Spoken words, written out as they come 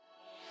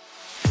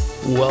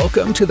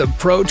Welcome to the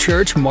Pro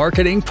Church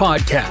Marketing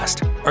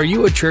Podcast. Are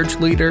you a church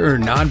leader or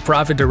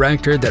nonprofit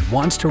director that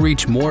wants to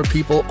reach more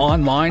people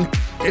online?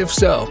 If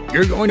so,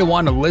 you're going to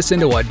want to listen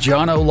to what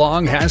John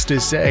O'Long has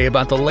to say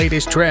about the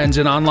latest trends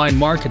in online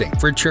marketing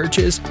for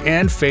churches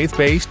and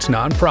faith-based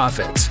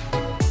nonprofits.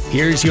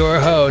 Here's your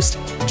host,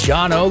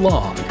 John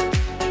O'Long.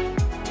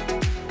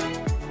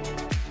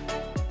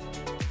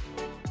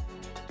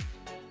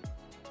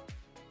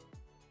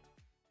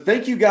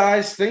 Thank you,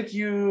 guys. Thank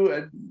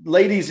you,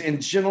 ladies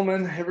and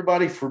gentlemen,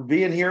 everybody, for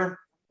being here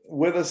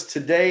with us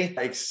today.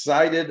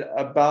 Excited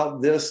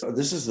about this.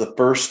 This is the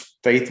first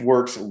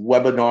FaithWorks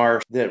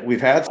webinar that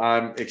we've had.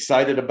 I'm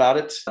excited about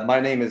it. My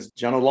name is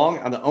John O'Long.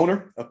 I'm the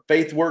owner of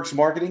FaithWorks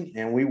Marketing,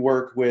 and we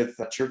work with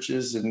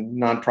churches and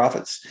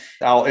nonprofits.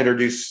 I'll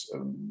introduce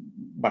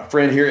my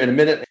friend here in a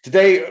minute.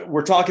 Today,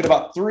 we're talking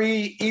about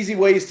 3 easy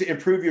ways to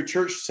improve your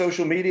church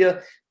social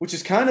media, which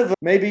is kind of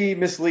maybe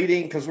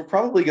misleading because we're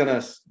probably going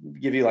to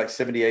give you like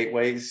 78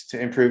 ways to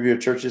improve your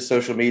church's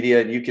social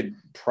media. And you could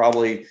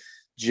probably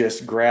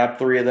just grab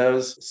 3 of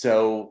those.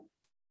 So,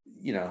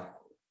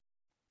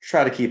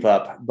 try to keep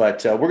up.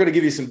 But we're going to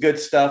give you some good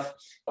stuff.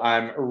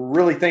 I'm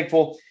really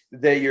thankful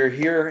that you're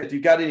here. If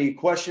you've got any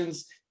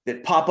questions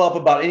that pop up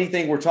about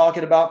anything we're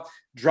talking about,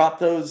 drop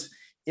those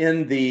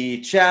in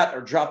the chat or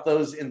drop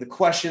those in the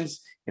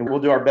questions, and we'll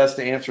do our best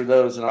to answer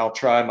those. And I'll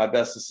try my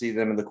best to see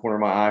them in the corner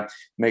of my eye,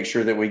 make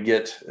sure that we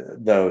get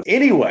those.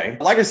 Anyway,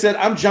 like I said,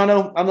 I'm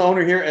Jono. I'm the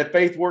owner here at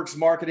FaithWorks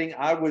Marketing.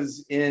 I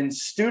was in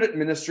student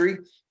ministry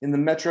in the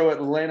metro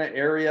Atlanta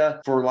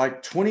area for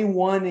like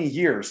 21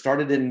 years,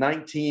 started in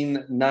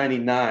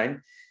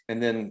 1999,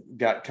 and then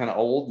got kind of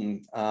old.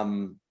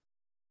 And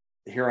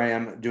here I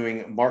am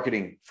doing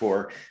marketing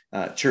for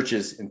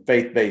churches and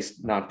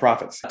faith-based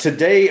nonprofits.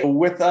 Today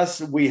with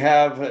us, we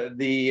have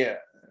the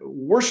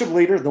worship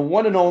leader, the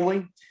one and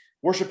only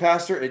worship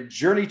pastor at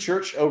Journey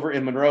Church over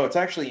in Monroe. It's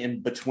actually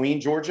in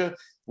Between, Georgia.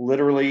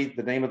 Literally,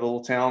 the name of the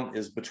little town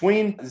is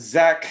Between.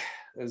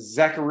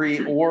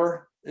 Zachary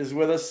Orr is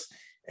with us.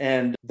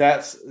 And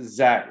that's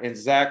Zach. And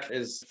Zach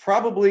is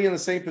probably in the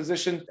same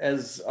position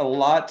as a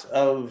lot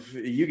of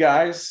you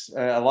guys,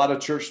 a lot of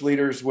church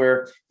leaders,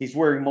 where he's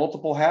wearing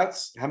multiple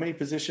hats. How many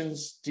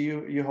positions do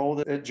you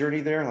hold at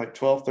Journey there? Like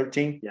 12,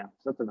 13? Yeah,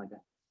 something like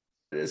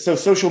that. So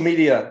social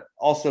media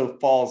also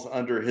falls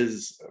under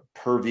his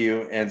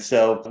purview. And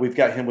so we've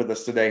got him with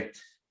us today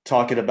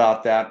talking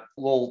about that.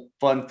 A little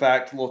fun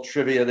fact, a little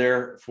trivia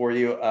there for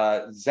you.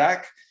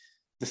 Zach,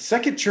 the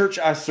second church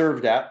I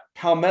served at,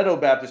 Palmetto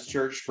Baptist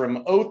Church,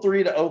 from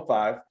 03 to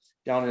 05,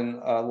 down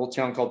in a little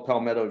town called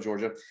Palmetto,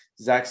 Georgia.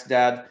 Zach's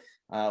dad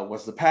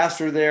was the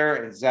pastor there,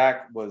 and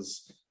Zach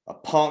was a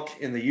punk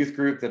in the youth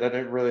group that I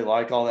didn't really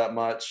like all that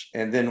much.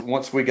 And then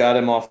once we got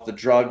him off the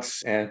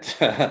drugs and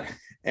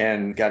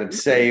and got him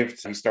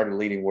saved, he started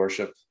leading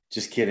worship.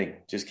 Just kidding.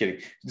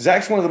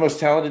 Zach's one of the most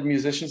talented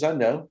musicians I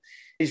know.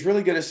 He's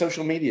really good at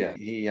social media.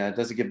 He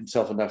doesn't give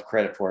himself enough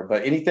credit for it.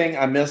 But anything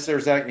I missed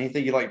there, Zach?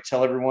 Anything you'd like to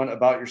tell everyone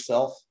about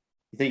yourself?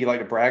 Anything you'd like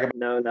to brag about?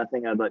 No,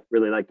 nothing I'd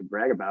really like to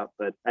brag about.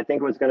 But I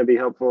think what's going to be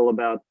helpful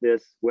about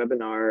this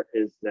webinar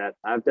is that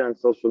I've done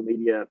social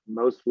media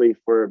mostly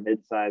for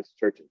mid-sized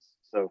churches.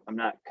 So I'm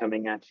not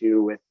coming at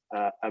you with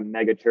a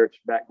mega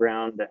church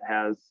background that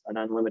has an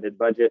unlimited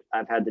budget.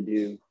 I've had to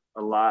do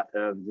a lot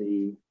of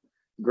the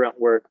grunt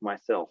work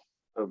myself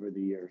over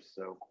the years.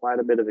 So quite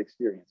a bit of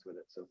experience with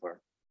it so far.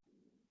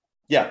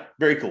 Yeah,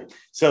 very cool.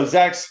 So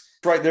Zach's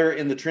right there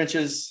in the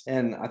trenches,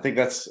 and I think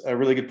that's a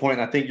really good point.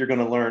 And I think you're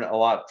going to learn a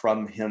lot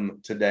from him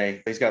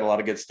today. He's got a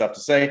lot of good stuff to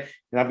say,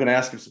 and I'm going to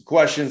ask him some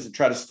questions and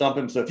try to stump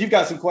him. So if you've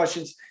got some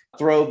questions,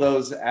 throw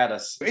those at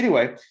us.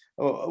 Anyway,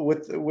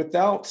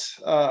 without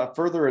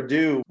further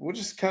ado, we'll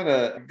just kind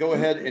of go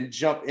ahead and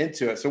jump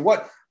into it. So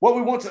what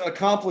we want to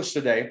accomplish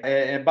today,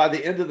 and by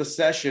the end of the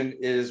session,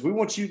 is we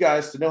want you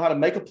guys to know how to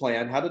make a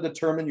plan, how to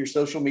determine your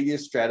social media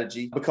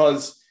strategy,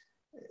 because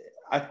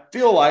I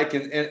feel like,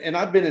 and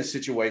I've been in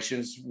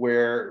situations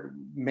where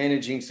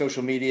managing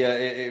social media,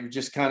 it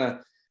just kind of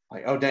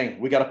like, oh, dang,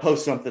 we got to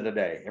post something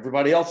today.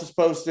 Everybody else is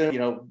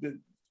posting,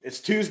 it's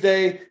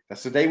Tuesday.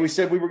 That's the day we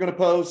said we were going to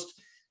post.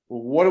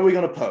 Well, what are we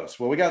going to post?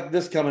 Well, we got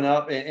this coming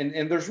up,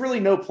 and there's really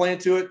no plan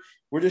to it.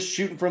 We're just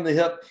shooting from the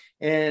hip.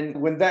 And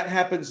when that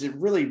happens, it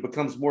really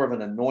becomes more of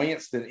an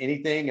annoyance than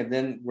anything. And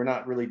then we're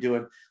not really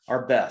doing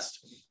our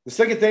best. The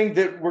second thing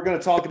that we're going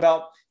to talk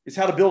about is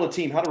how to build a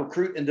team, how to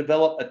recruit and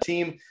develop a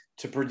team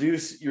to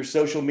produce your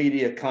social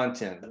media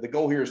content. The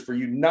goal here is for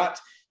you not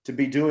to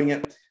be doing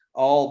it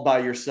all by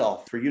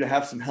yourself, for you to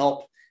have some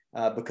help,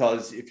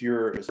 because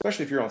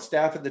especially if you're on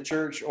staff at the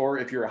church, or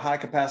if you're a high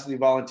capacity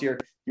volunteer,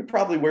 you're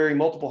probably wearing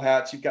multiple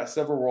hats. You've got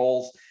several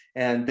roles,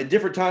 and at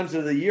different times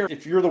of the year,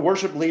 if you're the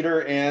worship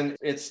leader and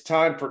it's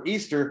time for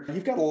Easter,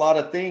 you've got a lot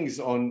of things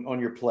on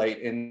your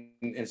plate,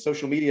 and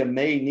social media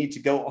may need to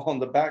go on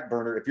the back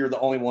burner if you're the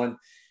only one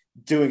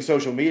doing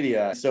social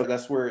media. So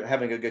that's where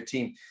having a good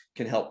team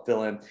can help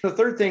fill in. The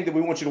third thing that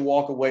we want you to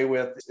walk away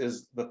with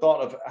is the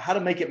thought of how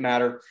to make it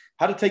matter,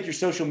 how to take your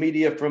social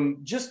media from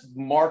just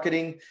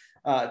marketing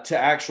to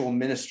actual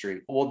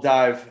ministry. We'll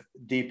dive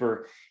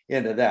deeper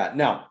into that.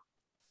 Now,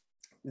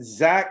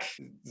 Zach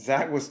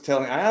was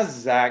telling, I asked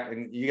Zach,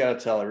 and you got to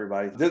tell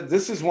everybody,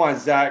 this is why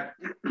Zach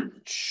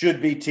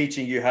should be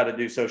teaching you how to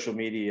do social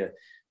media,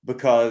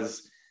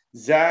 because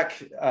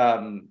Zach,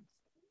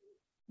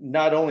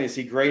 not only is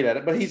he great at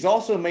it, but he's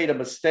also made a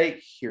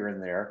mistake here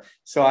and there.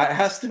 So I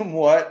asked him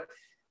what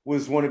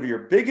was one of your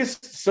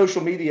biggest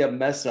social media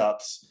mess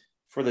ups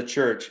for the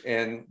church.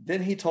 And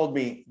then he told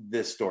me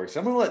this story. So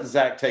I'm going to let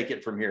Zach take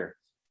it from here.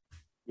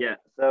 Yeah.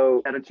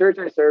 So at a church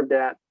I served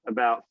at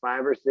about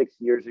 5 or 6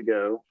 years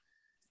ago,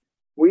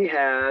 we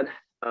had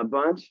a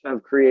bunch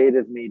of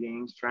creative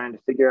meetings trying to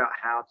figure out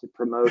how to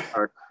promote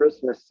our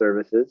Christmas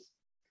services,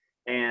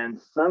 and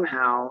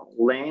somehow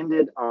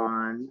landed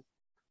on,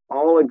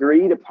 all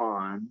agreed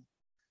upon,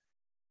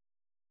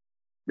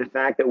 the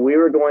fact that we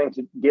were going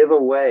to give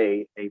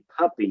away a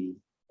puppy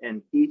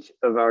in each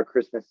of our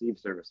Christmas Eve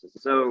services.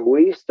 So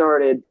we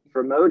started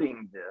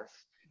promoting this,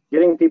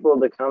 getting people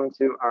to come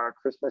to our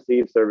Christmas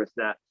Eve service,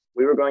 that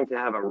we were going to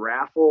have a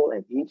raffle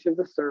in each of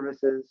the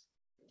services,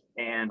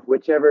 and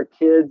whichever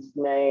kid's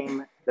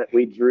name that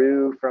we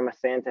drew from a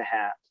Santa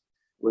hat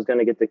was going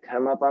to get to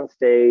come up on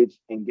stage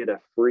and get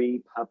a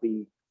free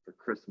puppy for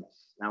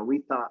Christmas. Now, we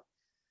thought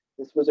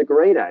this was a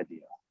great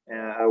idea,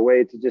 a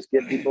way to just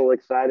get people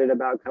excited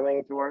about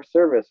coming to our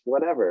service,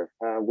 whatever.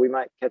 We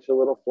might catch a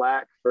little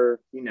flack for,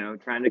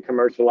 trying to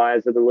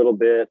commercialize it a little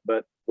bit,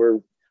 but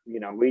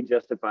we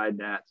justified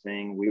that,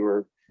 saying we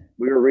were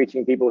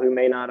reaching people who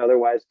may not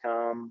otherwise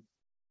come,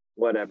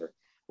 whatever.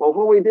 Well,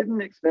 what we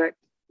didn't expect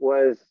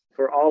was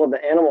for all of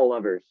the animal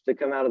lovers to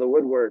come out of the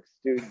woodworks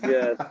to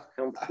just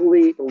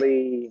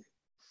completely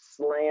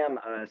slam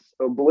us,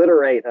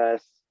 obliterate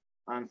us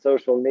on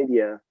social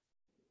media.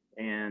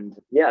 And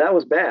yeah, that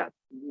was bad.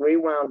 We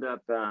wound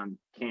up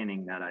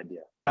canning that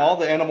idea. All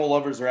the animal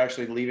lovers are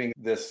actually leaving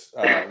this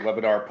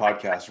webinar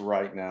podcast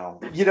right now.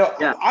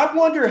 Yeah. I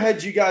wonder,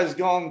 had you guys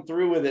gone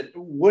through with it,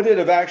 would it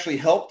have actually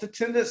helped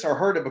attendance or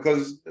hurt it?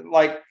 Because,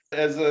 like,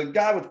 as a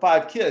guy with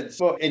 5 kids,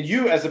 and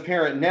you as a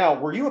parent now,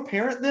 were you a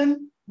parent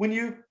then when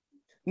you?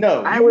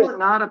 No, I was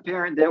not a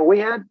parent then. We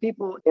had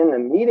people in the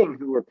meeting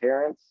who were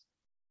parents.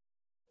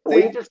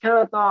 We just kind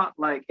of thought,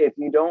 like, if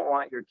you don't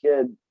want your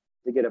kid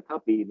to get a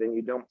puppy, then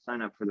you don't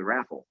sign up for the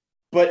raffle.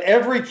 But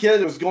every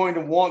kid was going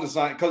to want to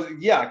sign,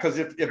 because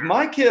if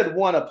my kid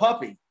won a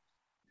puppy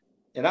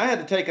and I had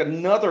to take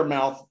another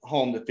mouth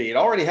home to feed,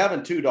 already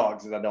having 2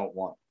 dogs that I don't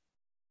want,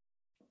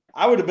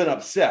 I would have been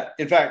upset.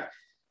 In fact,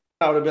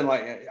 I would have been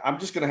like, I'm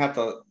just going to have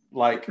to,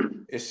 like,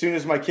 as soon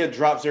as my kid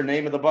drops their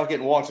name in the bucket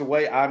and walks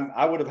away,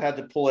 I would have had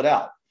to pull it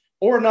out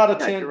or not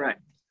attend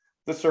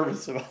the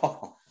service at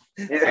all.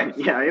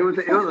 It was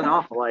an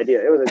awful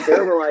idea. It was a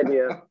terrible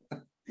idea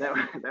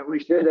that we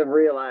should have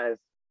realized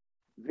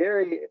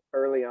very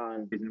early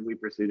on, and we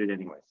pursued it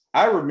anyways.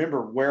 I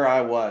remember where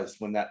I was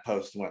when that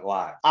post went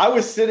live. I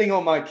was sitting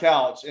on my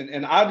couch,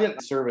 and I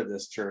didn't serve at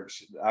this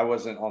church. I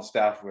wasn't on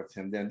staff with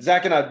him then.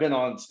 Zach and I had been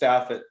on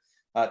staff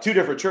at 2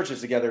 different churches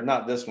together,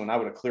 not this one. I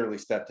would have clearly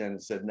stepped in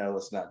and said, no,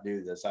 let's not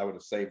do this. I would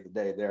have saved the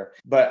day there.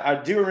 But I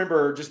do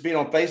remember just being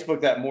on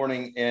Facebook that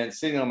morning and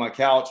sitting on my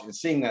couch and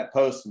seeing that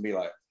post and be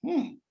like,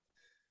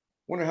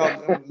 wonder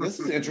how this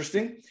is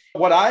interesting.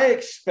 What I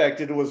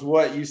expected was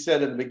what you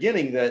said in the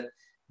beginning, that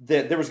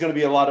there was going to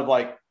be a lot of,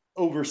 like,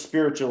 over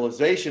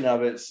spiritualization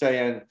of it,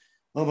 saying,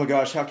 oh my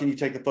gosh, how can you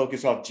take the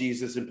focus off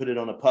Jesus and put it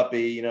on a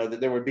puppy? That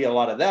there would be a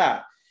lot of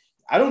that.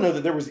 I don't know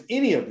that there was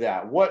any of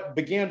that. What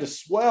began to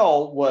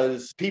swell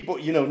was people,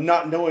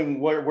 not knowing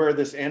where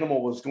this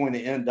animal was going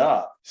to end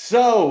up.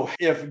 So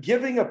if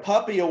giving a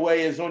puppy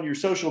away is on your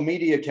social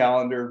media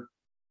calendar,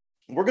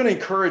 we're going to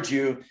encourage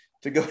you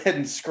to go ahead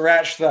and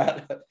scratch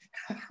that.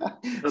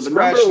 So the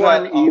number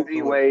one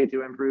easy way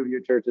to improve your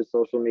church's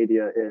social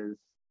media is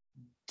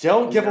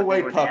don't give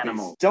away puppies.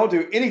 Animals. Don't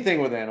do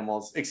anything with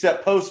animals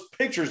except post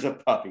pictures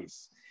of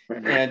puppies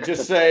and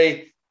just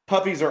say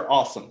puppies are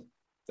awesome.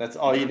 That's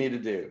all you need to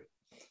do.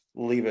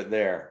 Leave it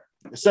there.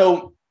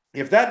 So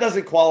if that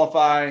doesn't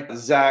qualify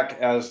Zach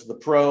as the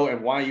pro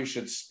and why you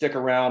should stick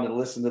around and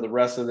listen to the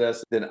rest of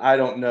this, then I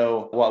don't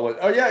know what would.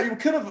 Oh yeah, you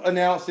could have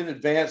announced in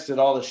advance that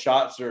all the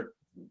shots are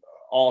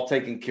all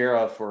taken care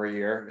of for a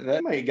year.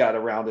 That may have got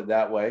around it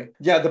that way.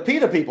 Yeah, the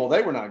PETA people,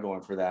 they were not going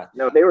for that.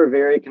 No, they were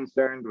very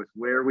concerned with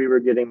where we were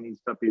getting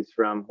these puppies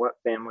from, what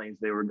families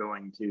they were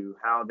going to,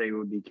 how they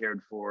would be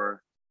cared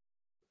for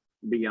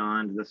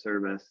beyond the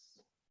service.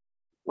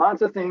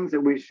 Lots of things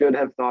that we should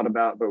have thought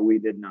about, but we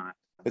did not.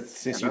 But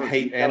since you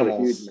hate animals,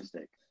 that was a huge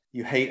mistake.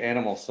 You hate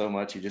animals so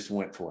much, you just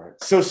went for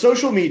it. So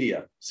social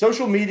media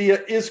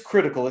is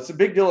critical. It's a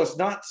big deal. It's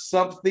not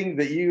something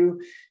that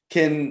you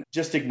can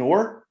just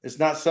ignore. It's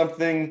not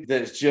something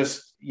that's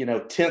just,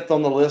 10th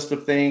on the list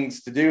of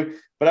things to do.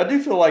 But I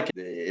do feel like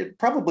it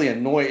probably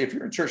if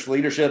you're in church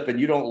leadership and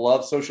you don't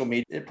love social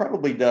media, it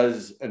probably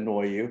does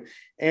annoy you.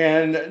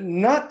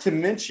 And not to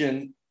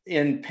mention,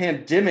 in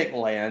pandemic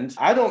land,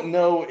 I don't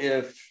know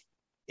if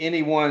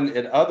anyone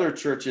at other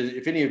churches,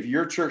 if any of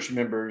your church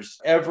members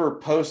ever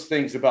post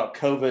things about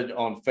COVID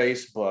on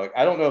Facebook.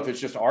 I don't know if it's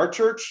just our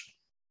church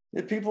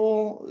that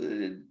people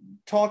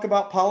talk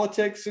about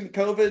politics and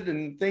COVID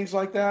and things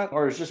like that,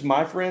 or it's just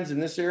my friends in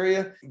this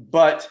area.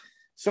 But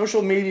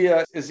social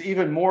media is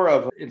even more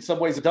of, in some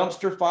ways, a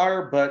dumpster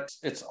fire, but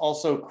it's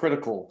also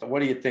critical.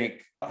 What do you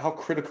think? How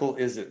critical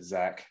is it,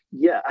 Zach?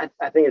 Yeah,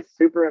 I think it's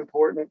super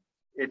important,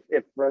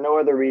 if for no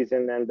other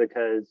reason than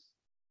because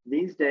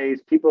these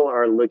days people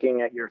are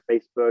looking at your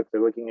Facebook,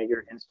 they're looking at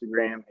your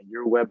Instagram and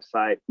your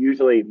website,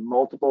 usually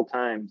multiple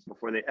times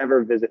before they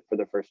ever visit for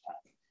the first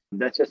time.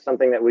 That's just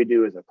something that we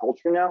do as a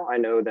culture now. I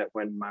know that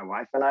when my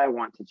wife and I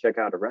want to check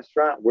out a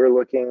restaurant, we're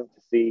looking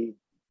to see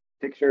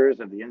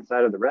pictures of the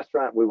inside of the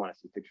restaurant. We want to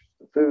see pictures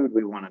of the food.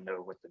 We want to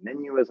know what the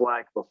menu is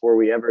like before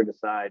we ever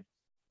decide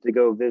to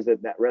go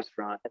visit that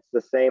restaurant. It's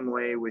the same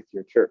way with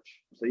your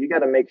church. So you got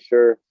to make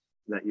sure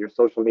that your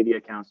social media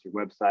accounts, your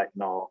website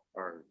and all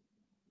are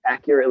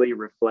accurately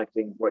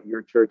reflecting what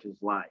your church is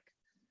like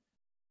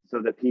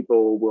so that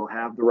people will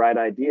have the right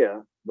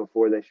idea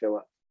before they show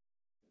up.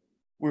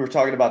 We were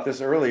talking about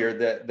this earlier,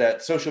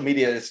 that social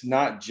media is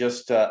not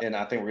just, and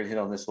I think we're going to hit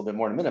on this a little bit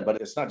more in a minute,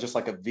 but it's not just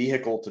like a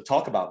vehicle to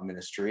talk about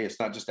ministry. It's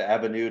not just an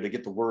avenue to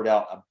get the word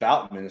out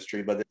about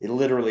ministry, but it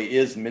literally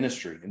is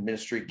ministry, and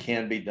ministry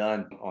can be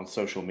done on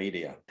social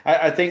media.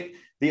 I think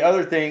the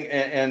other thing,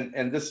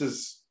 and this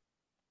is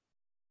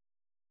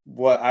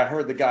what I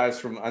heard the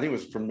guys from, I think it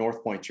was from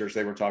North Point Church,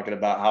 they were talking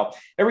about how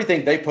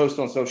everything they post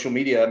on social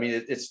media, I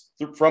mean, it's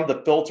from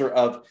the filter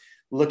of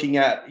looking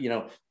at,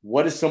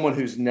 what is someone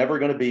who's never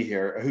going to be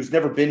here, who's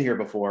never been here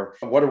before?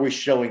 What are we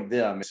showing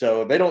them?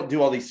 So they don't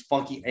do all these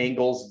funky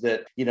angles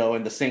that,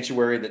 in the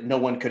sanctuary that no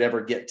one could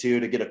ever get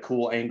to get a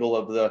cool angle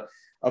of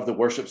the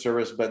worship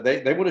service. But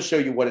they want to show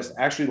you what it's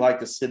actually like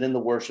to sit in the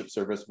worship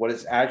service, what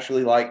it's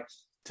actually like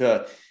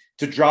to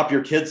drop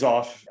your kids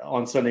off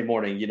on Sunday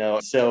morning,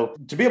 So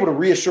to be able to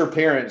reassure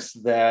parents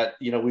that,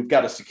 we've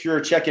got a secure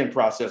check-in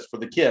process for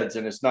the kids,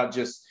 and it's not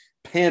just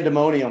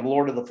pandemonium,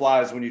 Lord of the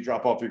Flies when you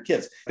drop off your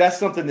kids. That's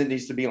something that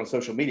needs to be on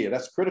social media.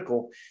 That's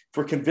critical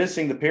for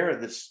convincing the parent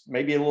that's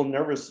maybe a little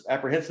nervous,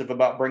 apprehensive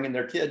about bringing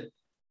their kid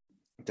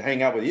to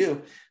hang out with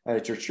you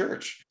at your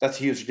church. That's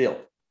a huge deal.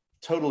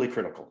 Totally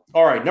critical.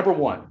 All right, number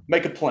one,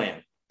 make a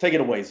plan. Take it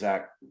away,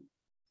 Zach.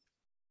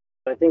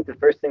 I think the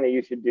first thing that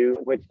you should do,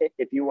 which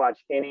if you watch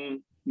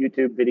any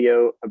YouTube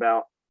video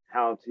about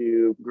how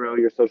to grow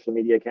your social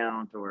media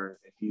account, or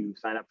if you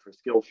sign up for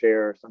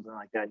Skillshare or something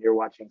like that, you're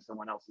watching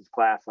someone else's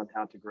class on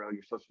how to grow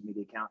your social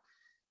media account.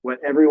 What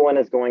everyone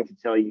is going to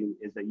tell you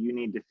is that you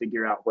need to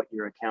figure out what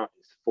your account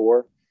is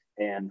for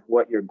and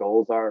what your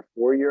goals are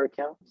for your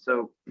account.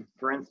 So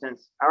for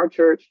instance, our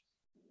church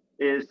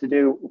is to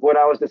do what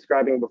I was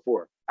describing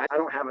before. I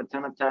don't have a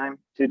ton of time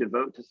to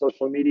devote to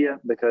social media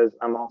because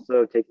I'm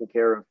also taking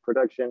care of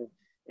production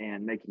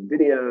and making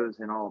videos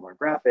and all of our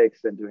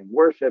graphics and doing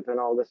worship and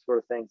all this sort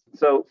of thing.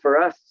 So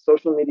for us,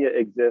 social media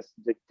exists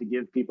to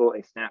give people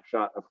a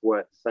snapshot of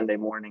what Sunday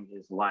morning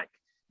is like,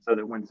 so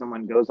that when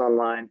someone goes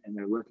online and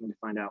they're looking to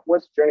find out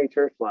what's Journey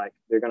Church like,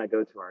 they're going to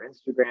go to our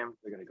Instagram,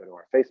 they're going to go to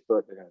our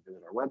Facebook, they're going to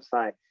visit our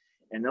website,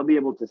 and they'll be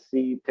able to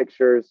see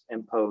pictures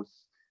and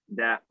posts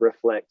that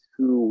reflect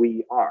who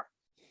we are.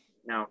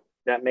 Now,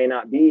 that may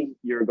not be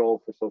your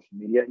goal for social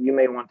media. You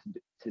may want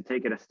to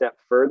take it a step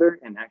further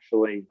and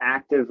actually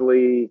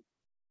actively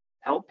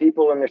help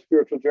people in their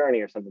spiritual journey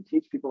or something.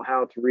 Teach people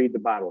how to read the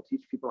Bible,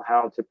 teach people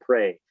how to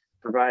pray,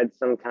 provide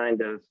some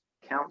kind of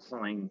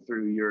counseling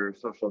through your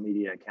social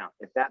media account.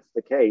 If that's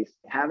the case,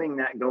 having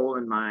that goal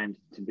in mind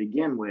to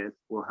begin with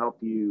will help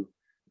you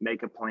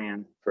make a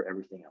plan for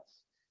everything else.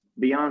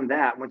 Beyond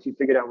that, once you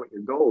figured out what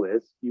your goal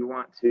is, you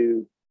want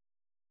to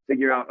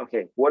figure out,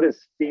 okay, what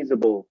is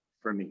feasible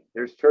for me?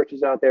 There's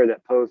churches out there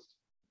that post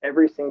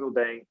every single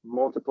day,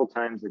 multiple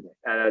times a day.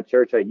 At a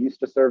church I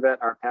used to serve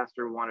at, our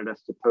pastor wanted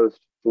us to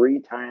post 3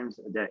 times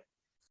a day.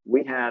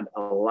 We had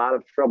a lot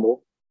of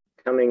trouble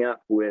coming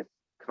up with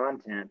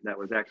content that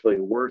was actually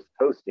worth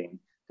posting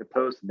to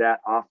post that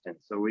often.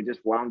 So we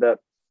just wound up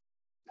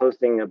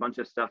posting a bunch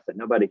of stuff that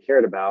nobody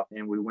cared about,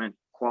 and we went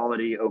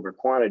quality over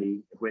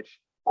quantity, which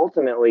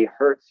ultimately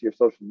hurts your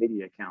social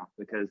media account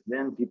because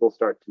then people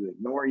start to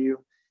ignore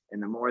you.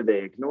 And the more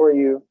they ignore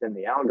you, then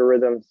the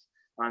algorithms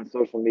on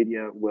social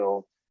media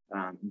will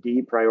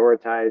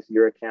deprioritize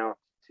your account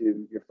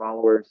to your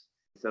followers.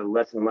 So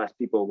less and less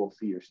people will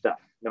see your stuff,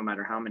 no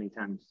matter how many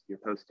times you're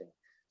posting.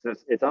 So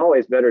it's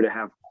always better to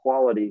have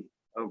quality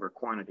over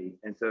quantity.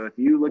 And so if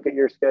you look at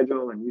your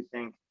schedule and you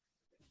think,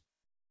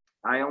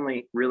 I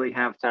only really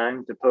have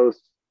time to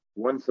post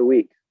once a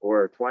week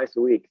or twice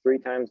a week, 3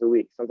 times a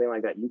week, something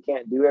like that, you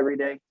can't do every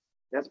day,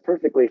 that's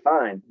perfectly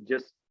fine.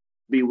 Just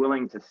be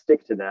willing to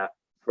stick to that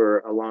for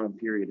a long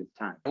period of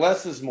time.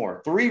 Less is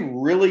more. 3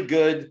 really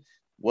good,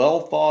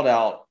 well thought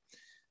out,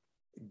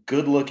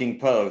 good looking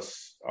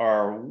posts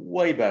are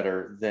way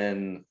better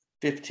than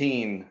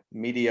 15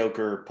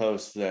 mediocre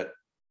posts that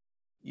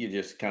you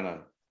just kind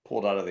of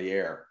pulled out of the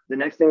air. The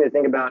next thing to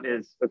think about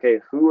is, okay,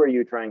 who are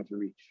you trying to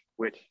reach?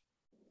 Which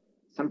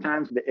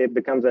sometimes it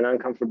becomes an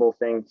uncomfortable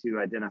thing to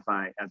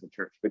identify as a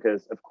church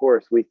because, of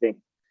course, we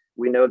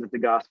know that the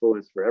gospel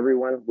is for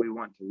everyone. We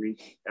want to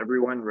reach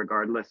everyone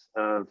regardless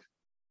of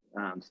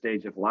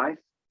stage of life,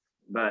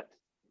 but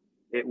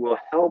it will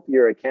help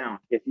your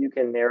account if you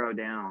can narrow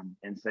down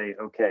and say,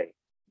 okay,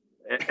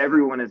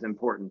 everyone is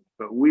important,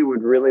 but we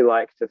would really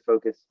like to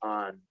focus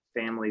on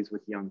families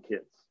with young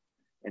kids.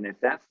 And if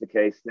that's the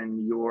case,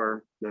 then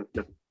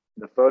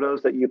the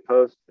photos that you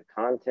post, the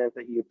content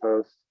that you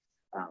post,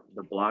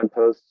 the blog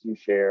posts you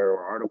share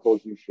or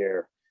articles you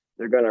share,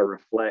 they're going to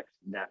reflect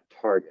that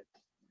target.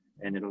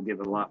 And it'll give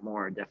a lot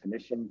more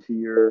definition to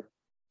your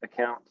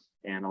account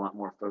and a lot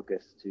more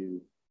focus to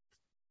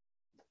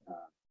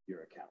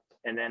your account.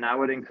 And then I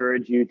would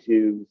encourage you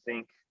to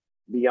think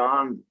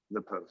beyond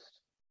the post.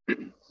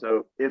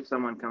 So if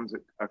someone comes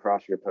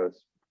across your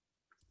post,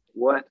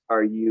 what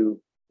are you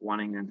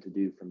wanting them to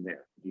do from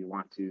there? Do you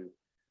want to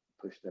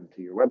push them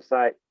to your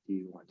website? Do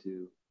you want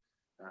to,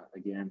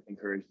 again,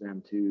 encourage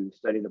them to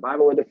study the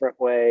Bible a different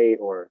way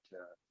or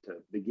to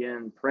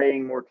begin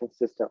praying more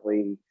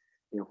consistently?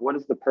 What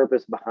is the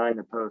purpose behind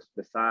the post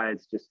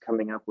besides just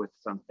coming up with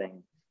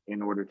something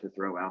in order to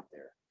throw out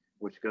there,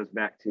 which goes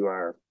back to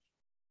our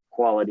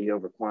quality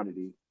over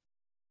quantity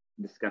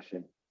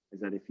discussion, is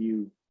that if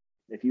you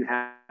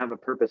have a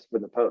purpose for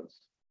the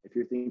post, if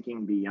you're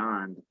thinking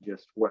beyond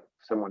just what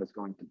someone is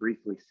going to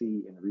briefly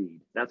see and read,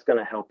 that's going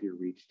to help your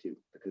reach too,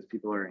 because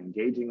people are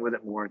engaging with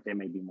it more. They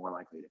may be more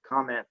likely to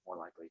comment, more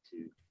likely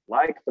to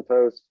like the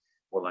post,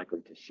 more likely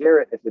to share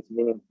it if it's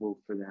meaningful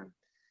for them.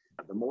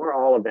 The more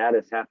all of that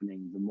is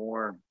happening, the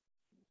more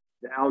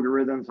the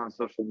algorithms on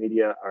social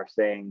media are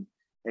saying,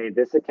 hey,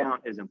 this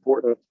account is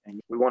important, and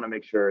we want to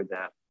make sure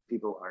that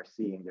people are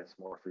seeing this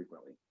more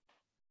frequently.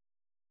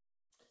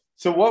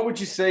 So what would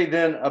you say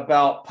then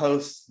about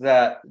posts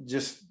that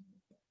just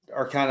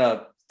are kind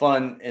of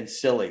fun and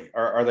silly?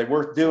 Are they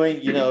worth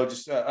doing?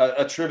 Just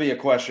a trivia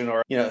question,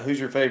 or, who's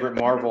your favorite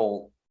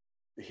Marvel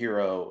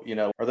hero?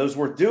 Are those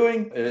worth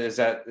doing? Is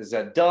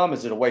that dumb?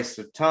 Is it a waste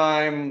of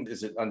time?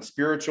 Is it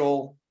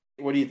unspiritual?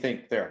 What do you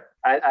think there?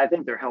 I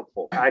think they're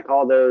helpful. I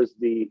call those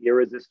the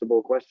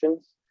irresistible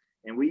questions,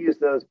 and we use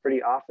those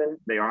pretty often.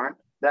 They aren't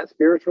that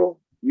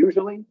spiritual.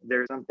 Usually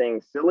there's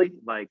something silly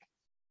like,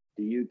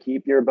 do you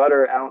keep your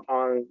butter out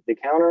on the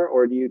counter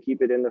or do you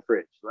keep it in the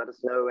fridge? Let us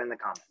know in the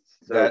comments.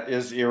 So that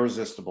is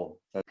irresistible.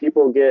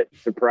 People get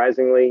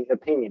surprisingly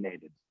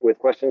opinionated with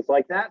questions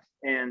like that,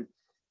 and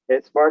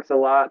it sparks a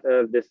lot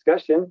of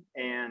discussion,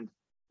 and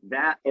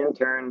that in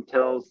turn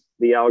tells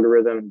the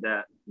algorithm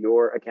that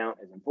your account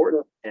is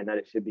important and that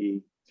it should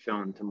be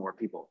shown to more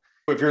people.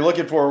 If you're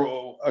looking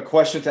for a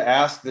question to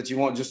ask that you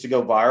want just to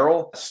go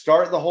viral,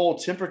 start the whole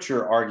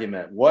temperature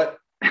argument. What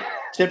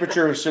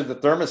temperature should the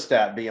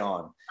thermostat be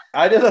on?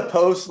 I did a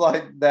post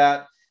like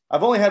that.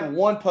 I've only had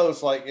one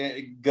post like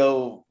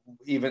go,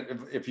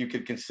 even if you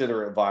could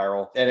consider it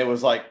viral. And it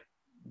was like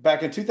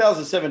back in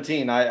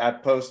 2017, I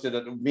posted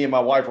it. Me and my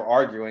wife were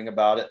arguing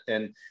about it.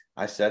 And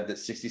I said that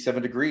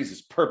 67 degrees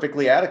is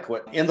perfectly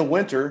adequate in the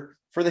winter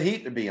for the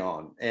heat to be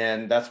on.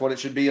 And that's what it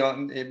should be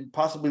on, and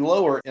possibly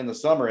lower in the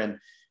summer. And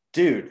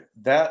dude,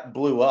 that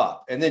blew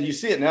up. And then you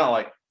see it now,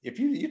 like if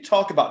you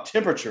talk about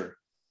temperature,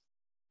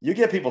 you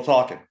get people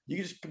talking. You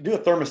can just do a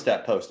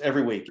thermostat post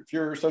every week. If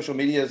your social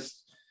media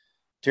is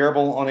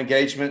terrible on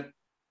engagement,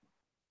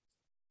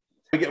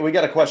 we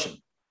got a question.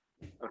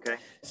 Okay.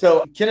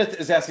 So Kenneth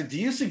is asking, do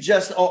you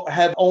suggest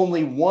have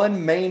only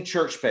one main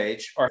church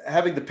page, or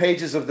having the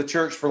pages of the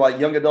church for like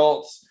young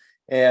adults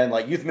and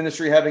like youth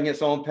ministry having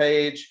its own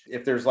page,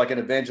 if there's like an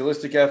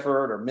evangelistic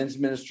effort or men's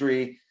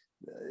ministry?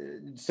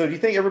 So do you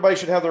think everybody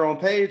should have their own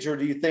page, or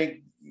do you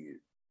think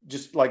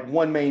just like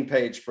one main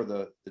page for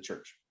the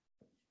church?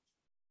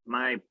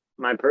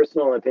 My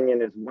personal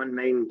opinion is one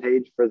main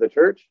page for the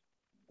church.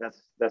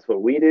 That's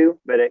what we do,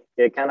 but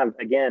it kind of,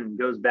 again,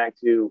 goes back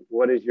to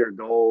what is your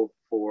goal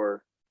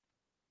for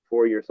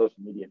your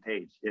social media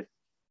page. If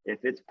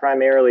it's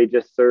primarily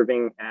just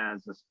serving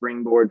as a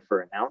springboard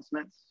for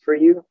announcements for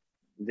you,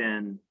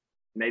 then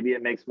maybe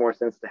it makes more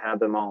sense to have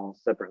them all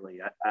separately.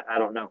 I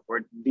don't know. Or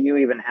do you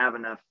even have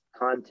enough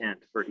content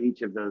for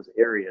each of those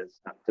areas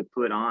to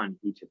put on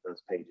each of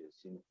those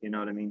pages? You know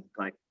what I mean?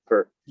 Like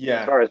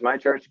as far as my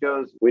church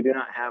goes, we do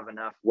not have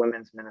enough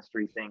women's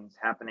ministry things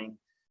happening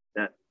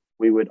that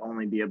we would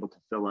only be able to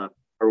fill up,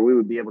 or we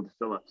would be able to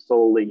fill up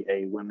solely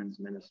a women's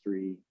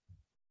ministry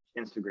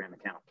Instagram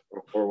account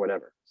or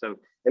whatever. So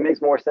it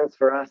makes more sense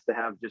for us to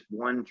have just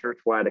one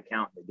church-wide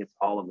account that gets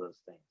all of those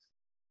things.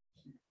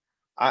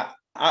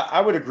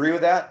 I would agree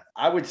with that.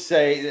 I would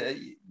say,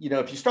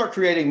 if you start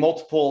creating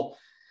multiple,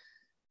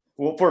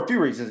 well, for a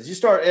few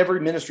reasons, every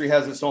ministry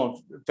has its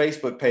own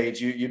Facebook page.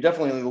 You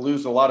definitely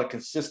lose a lot of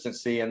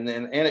consistency, and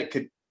it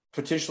could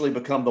potentially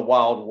become the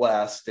Wild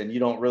West, and you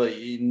don't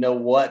really know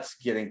what's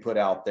getting put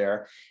out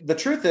there. The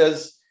truth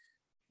is,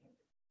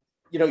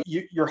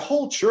 your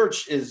whole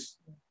church is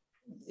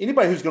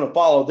anybody who's going to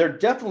follow, they're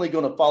definitely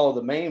going to follow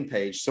the main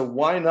page. So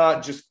why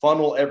not just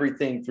funnel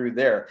everything through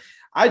there?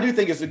 I do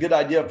think it's a good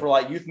idea for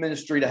like youth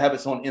ministry to have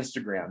its own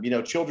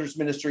Instagram, children's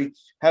ministry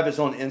have its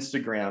own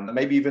Instagram,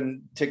 maybe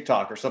even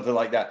TikTok or something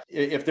like that.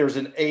 If there's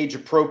an age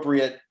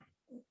appropriate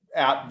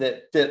app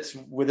that fits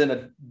within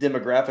a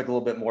demographic a little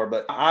bit more,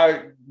 but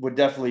I would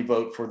definitely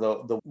vote for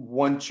the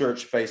One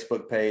Church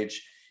Facebook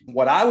page.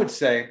 What I would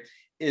say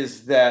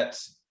is that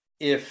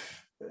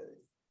if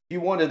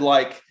you wanted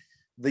like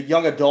the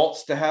young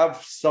adults to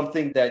have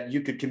something that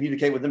you could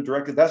communicate with them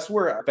directly, that's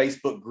where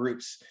Facebook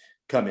groups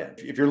come in.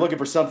 If you're looking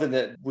for something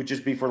that would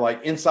just be for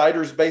like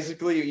insiders,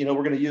 basically,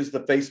 we're going to use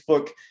the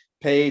Facebook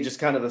page as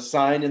kind of the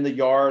sign in the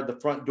yard, the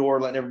front door,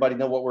 letting everybody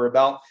know what we're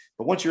about.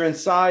 But once you're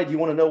inside, you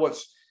want to know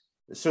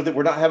so that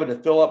we're not having to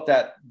fill up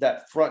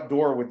that front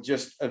door with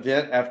just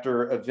event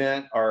after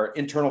event or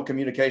internal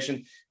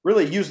communication.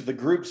 Really use the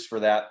groups for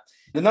that.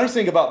 The nice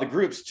thing about the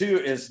groups too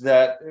is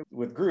that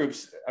with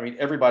groups,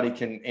 everybody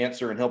can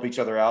answer and help each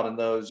other out in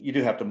those. You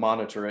do have to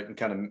monitor it and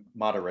kind of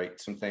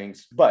moderate some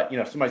things. But,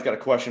 if somebody's got a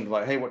question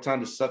like, hey, what time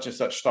does such and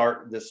such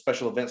start? This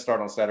special event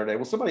start on Saturday?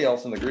 Well, somebody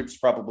else in the groups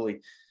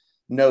probably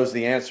knows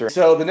the answer.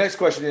 So the next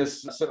question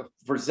is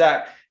for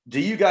Zach. Do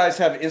you guys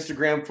have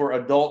Instagram for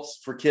adults,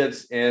 for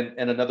kids, and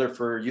another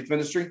for youth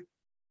ministry?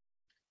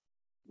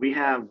 We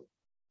have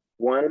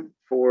one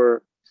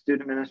for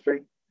student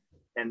ministry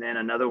and then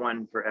another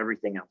one for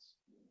everything else.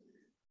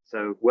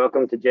 So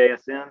Welcome to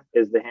JSM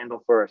is the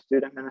handle for our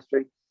student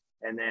ministry.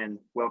 And then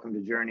Welcome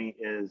to Journey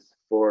is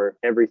for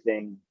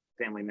everything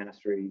family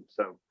ministry.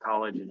 So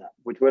college and up,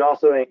 which would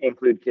also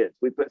include kids.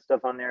 We put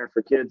stuff on there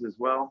for kids as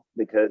well,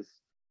 because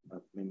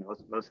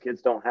most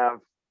kids don't have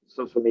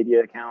social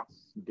media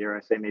accounts. Dare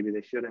I say, maybe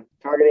they shouldn't.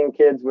 Targeting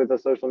kids with a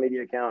social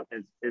media account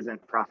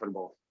isn't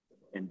profitable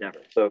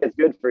endeavor. So it's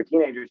good for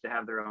teenagers to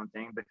have their own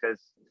thing, because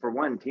for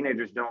one,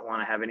 teenagers don't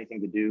want to have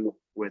anything to do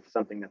with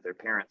something that their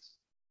parents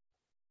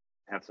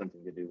have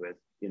something to do with,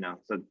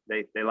 so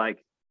they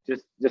like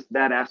just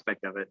that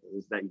aspect of it,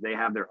 is that they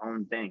have their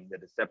own thing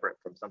that is separate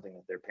from something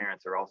that their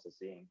parents are also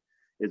seeing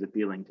is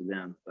appealing to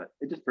them. But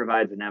it just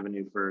provides an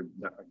avenue for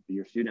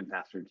your student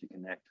pastor to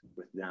connect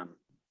with them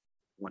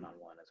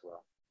one-on-one as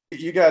well.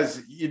 You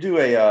guys, you do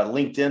a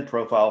LinkedIn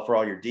profile for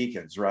all your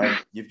deacons,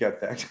 right? You've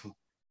got that.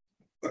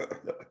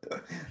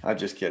 I'm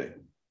just kidding.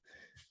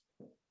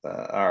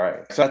 All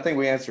right. So I think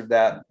we answered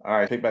that. All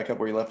right. Pick back up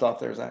where you left off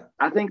there, Zach.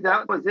 I think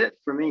that was it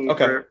for me.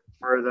 Okay.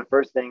 For the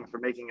first thing, for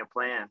making a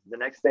plan. The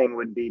next thing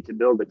would be to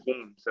build a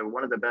team. So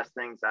one of the best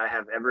things I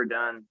have ever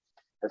done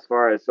as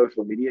far as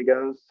social media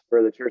goes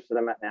for the church that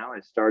I'm at now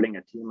is starting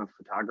a team of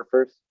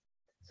photographers.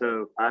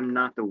 So I'm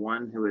not the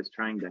one who is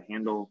trying to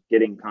handle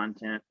getting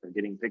content or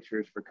getting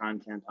pictures for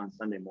content on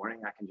Sunday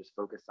morning. I can just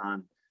focus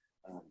on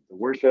the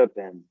worship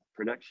and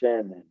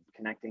production and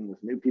connecting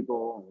with new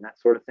people and that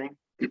sort of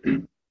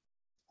thing.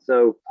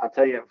 So I'll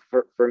tell you,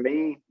 for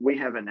me, we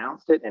have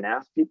announced it and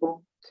asked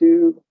people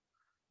to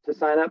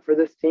sign up for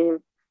this team.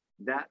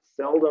 That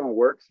seldom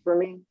works for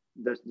me.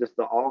 There's just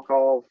the all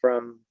call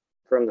from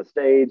the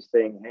stage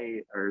saying,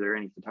 hey, are there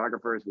any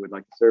photographers who would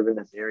like to serve in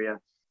this area?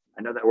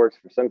 I know that works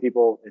for some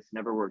people. It's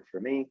never worked for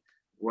me.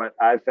 What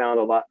I've had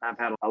a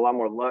lot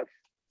more luck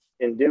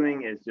in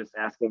doing is just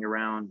asking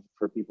around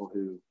for people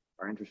who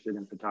are interested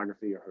in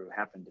photography or who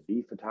happen to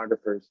be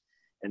photographers,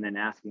 and then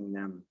asking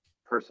them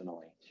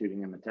personally,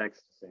 shooting them a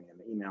text, sending them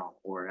an email,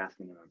 or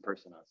asking them in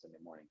person on Sunday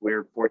morning.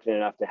 We're fortunate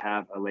enough to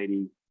have a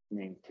lady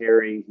named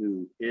Terry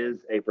who is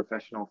a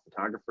professional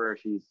photographer.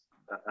 She's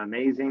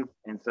amazing.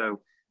 And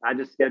so I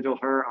just schedule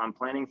her on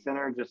Planning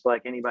Center just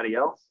like anybody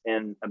else.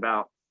 And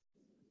about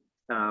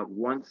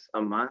once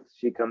a month,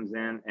 she comes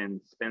in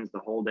and spends the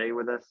whole day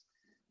with us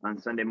on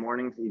Sunday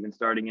mornings, even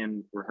starting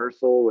in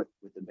rehearsal with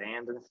the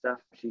band and stuff.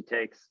 She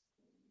takes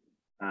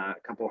a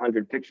couple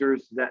hundred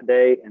pictures that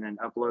day and then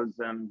uploads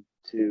them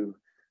to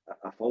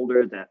a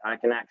folder that I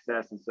can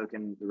access, and so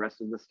can the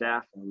rest of the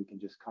staff, and we can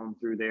just comb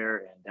through there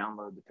and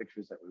download the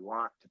pictures that we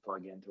want to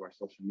plug into our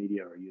social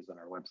media or use on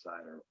our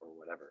website or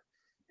whatever.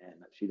 And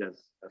she does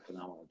a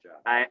phenomenal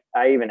job.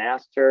 I even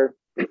asked her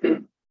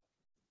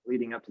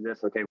leading up to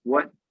this, okay,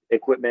 what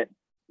equipment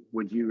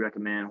would you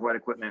recommend? What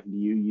equipment do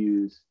you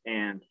use?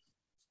 And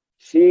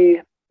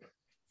she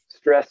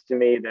stressed to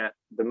me that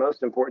the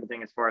most important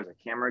thing as far as a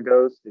camera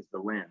goes is the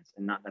lens,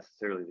 and not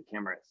necessarily the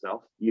camera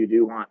itself. You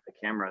do want a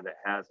camera that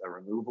has a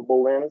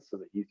removable lens so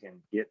that you can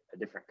get a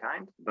different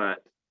kind,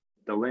 but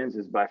the lens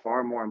is by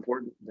far more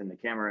important than the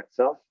camera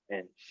itself.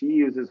 And she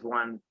uses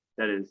one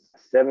that is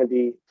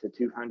 70 to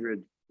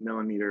 200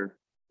 millimeter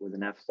with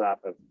an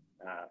f-stop of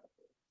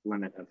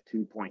limit of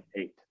 2.8.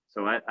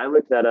 So I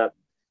looked that up.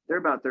 They're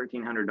about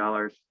 $1,300,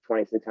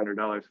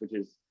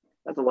 $2,600,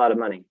 that's a lot of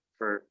money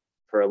for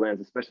a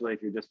lens, especially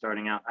if you're just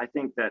starting out. I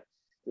think that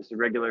just a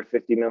regular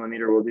 50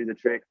 millimeter will do the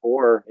trick.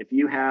 Or if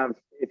you have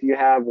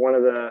one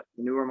of the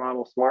newer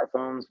model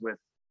smartphones with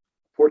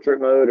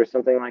portrait mode or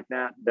something like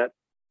that, that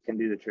can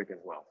do the trick as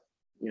well.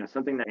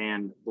 Something that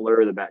can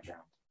blur the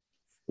background.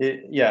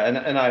 Yeah,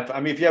 and I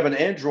mean, if you have an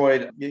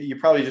Android, you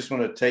probably just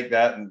want to take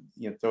that and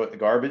throw it in the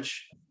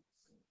garbage.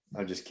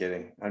 I'm just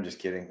kidding.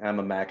 I'm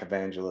a Mac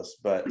evangelist,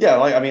 but yeah,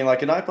 like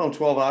an iPhone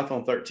 12 and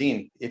iPhone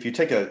 13, if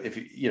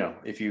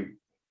you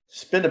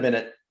spend a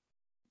minute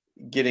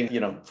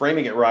getting,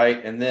 framing it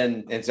right, and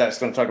Zach's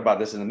going to talk about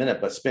this in a minute,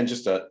 but spend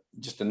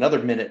just another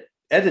minute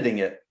editing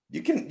it,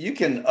 you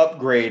can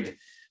upgrade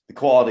the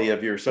quality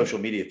of your social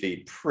media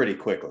feed pretty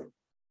quickly.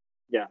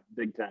 Yeah,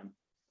 big time.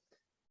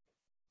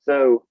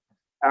 So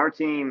our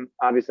team,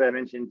 obviously I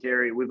mentioned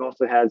Terry, we've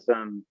also had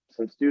some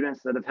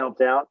students that have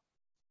helped out.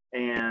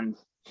 And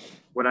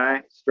what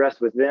I stress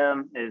with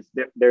them is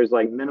there's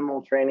like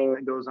minimal training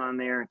that goes on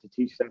there to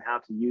teach them how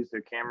to use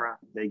their camera.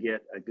 They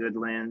get a good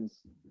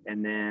lens,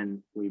 and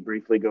then we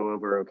briefly go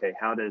over, okay,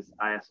 how does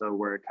ISO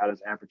work? How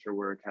does aperture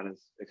work? How does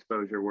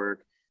exposure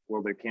work?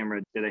 Will their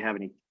camera, do they have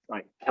any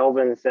like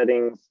Kelvin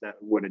settings that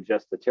would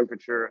adjust the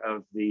temperature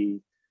of the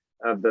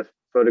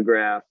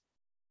photograph?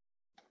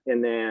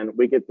 And then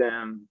we get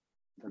them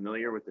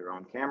familiar with their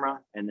own camera,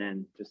 and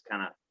then just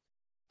kind of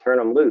turn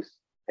them loose.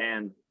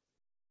 And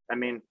I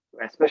mean,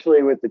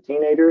 especially with the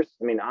teenagers,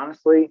 I mean,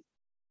 honestly,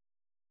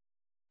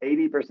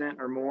 80%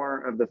 or more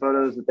of the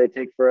photos that they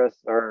take for us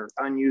are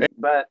unused.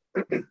 But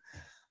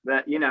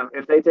that,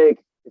 if they take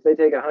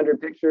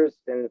 100 pictures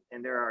and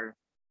there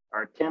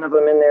are 10 of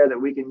them in there that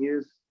we can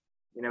use,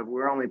 if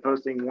we're only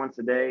posting once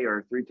a day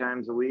or 3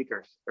 times a week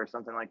or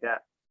something like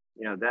that,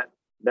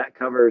 that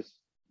covers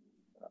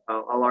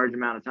a large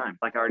amount of time.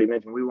 Like I already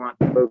mentioned, we want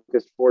the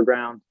focused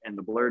foreground and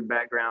the blurred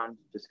background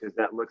just because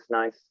that looks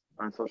nice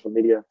on social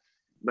media.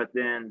 But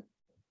then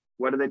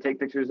what do they take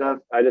pictures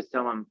of? I just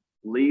tell them,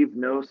 leave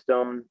no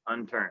stone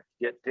unturned.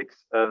 Get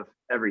pics of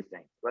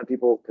everything. Let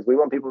people, because we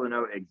want people to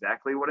know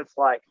exactly what it's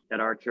like at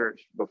our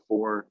church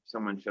before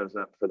someone shows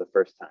up for the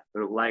first time.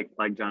 But like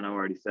John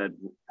already said,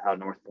 how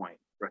North Point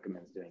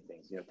recommends doing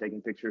things,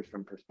 taking pictures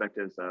from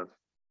perspectives of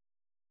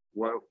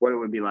what it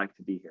would be like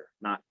to be here,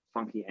 not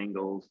funky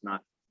angles,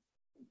 not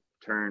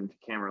turned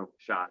camera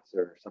shots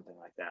or something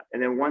like that.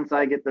 And then once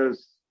I get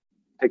those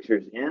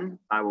pictures in,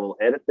 I will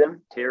edit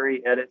them.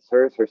 Terry edits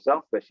hers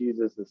herself, but she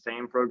uses the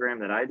same program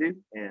that I do,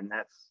 and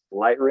that's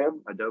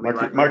Lightroom, Adobe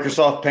Lightroom.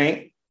 Microsoft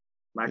Paint.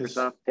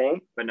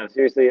 Paint. But no,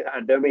 seriously,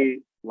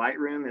 Adobe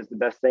Lightroom is the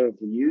best thing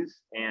to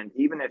use. And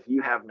even if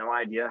you have no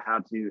idea how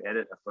to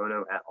edit a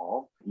photo at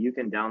all, you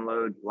can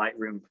download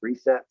Lightroom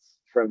presets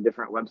from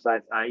different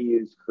websites. I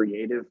use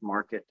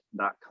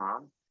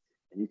creativemarket.com,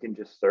 and you can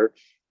just search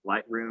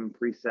Lightroom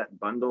preset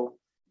bundle,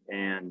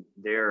 and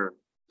they're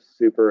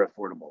super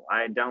affordable.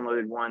 I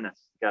downloaded one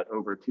that's got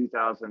over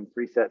 2,000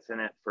 presets in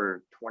it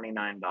for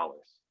 $29,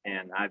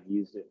 and I've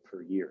used it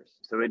for years.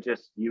 So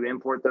you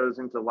import those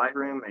into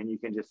Lightroom, and you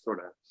can just sort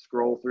of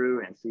scroll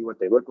through and see what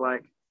they look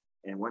like.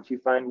 And once you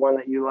find one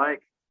that you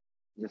like,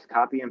 just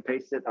copy and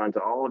paste it onto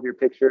all of your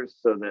pictures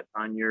so that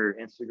on your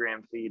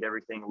Instagram feed,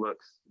 everything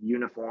looks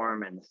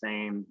uniform and the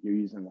same. You're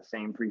using the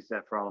same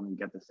preset for all of them. You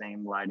get the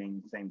same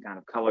lighting, same kind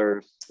of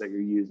colors that you're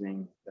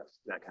using,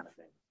 that kind of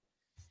thing.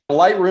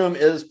 Lightroom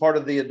is part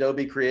of the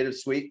Adobe Creative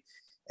Suite.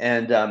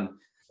 And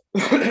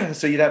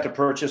so you'd have to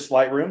purchase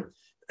Lightroom.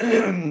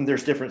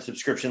 There's different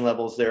subscription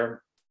levels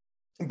there.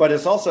 But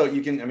it's also,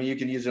 you can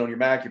use it on your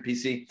Mac, your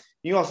PC.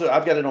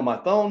 I've got it on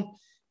my phone.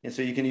 And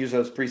so you can use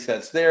those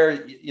presets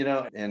there,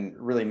 and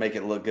really make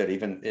it look good.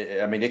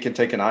 It can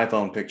take an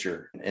iPhone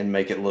picture and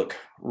make it look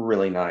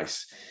really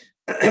nice.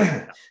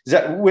 So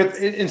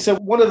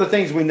one of the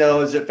things we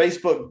know is that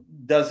Facebook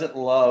doesn't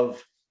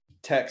love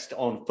text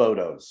on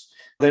photos.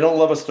 They don't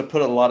love us to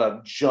put a lot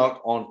of junk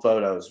on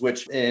photos,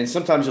 and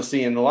sometimes you'll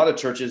see in a lot of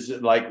churches,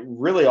 like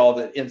really all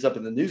that ends up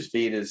in the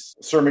newsfeed is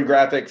sermon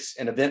graphics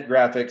and event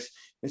graphics.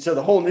 And so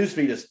the whole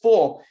newsfeed is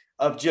full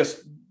of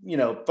just,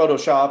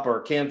 Photoshop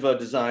or Canva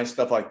design,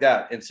 stuff like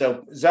that. And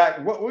so, Zach,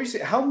 what you say,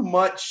 how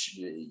much,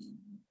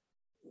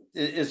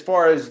 as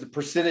far as the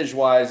percentage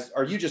wise,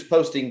 are you just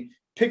posting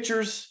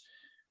pictures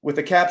with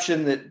a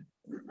caption that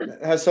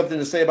has something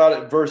to say about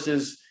it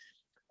versus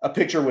a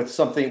picture with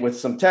some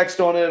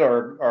text on it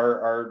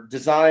or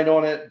design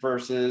on it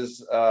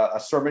versus a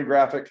sermon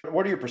graphic?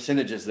 What are your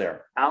percentages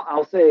there?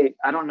 I'll say,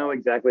 I don't know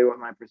exactly what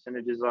my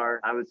percentages are.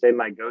 I would say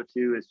my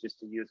go-to is just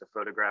to use a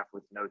photograph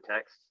with no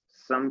text.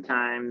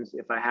 Sometimes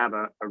if I have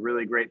a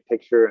really great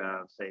picture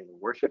of, say, the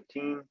worship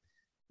team,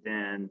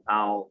 then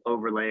I'll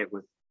overlay it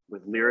with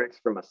lyrics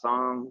from a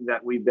song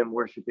that we've been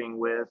worshiping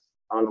with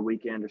on the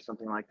weekend or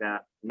something like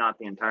that. Not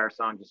the entire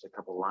song, just a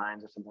couple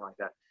lines or something like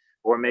that.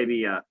 Or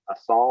maybe a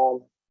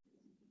psalm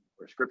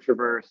or scripture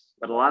verse.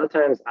 But a lot of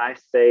times I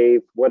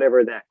save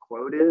whatever that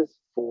quote is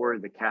for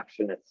the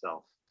caption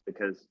itself,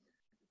 because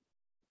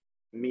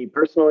me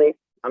personally,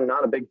 I'm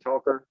not a big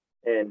talker.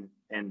 And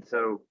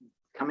so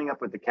coming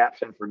up with the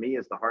caption for me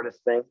is the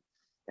hardest thing.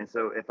 And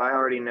so if I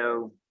already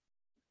know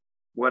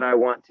what I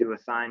want to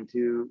assign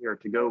to or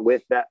to go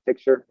with that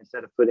picture,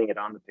 instead of putting it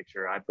on the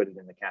picture, I put it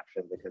in the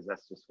caption because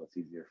that's just what's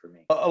easier for me.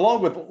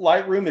 Along with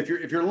Lightroom, if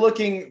you're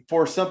looking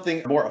for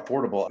something more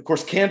affordable, of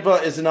course,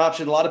 Canva is an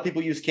option. A lot of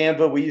people use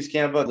Canva. We use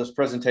Canva. This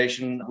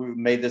presentation, we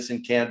made this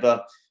in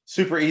Canva.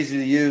 super easy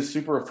to use,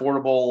 super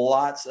affordable,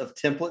 lots of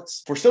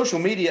templates for social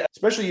media,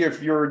 especially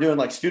if you're doing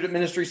like student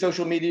ministry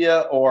social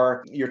media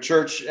or your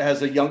church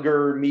has a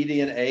younger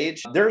median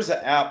age. There's an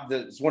app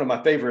that's one of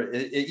my favorite.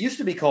 It used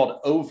to be called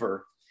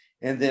Over.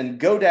 And then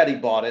GoDaddy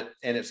bought it,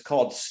 and it's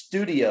called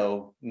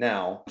Studio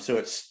now. So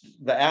it's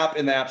the app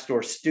in the App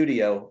Store,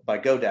 Studio by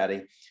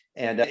GoDaddy.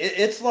 And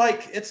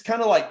it's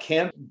kind of like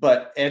Canva,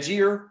 but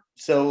edgier.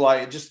 So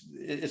like just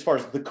as far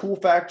as the cool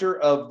factor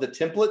of the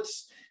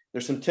templates,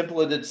 there's some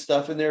templated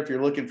stuff in there if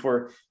you're looking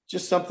for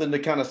just something to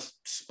kind of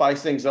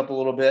spice things up a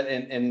little bit.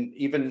 And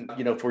even,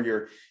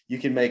 for you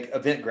can make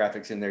event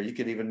graphics in there. You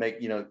could even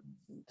make,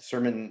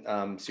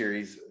 sermon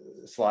series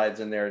slides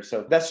in there.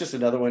 So that's just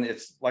another one.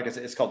 It's like I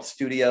said, it's called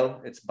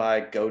Studio. It's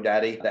by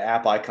GoDaddy. The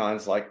app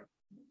icon's like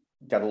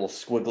got a little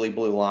squiggly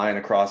blue line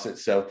across it.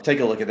 So take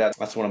a look at that.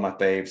 That's one of my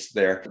faves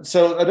there.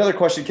 So another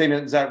question came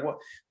in, Zach,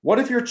 what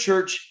if your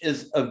church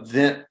is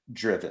event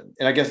driven?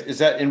 And I guess, is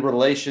that in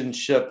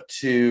relationship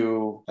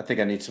to, I think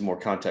I need some more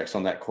context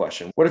on that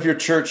question. What if your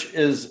church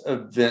is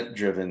event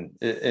driven?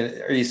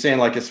 Are you saying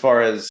like as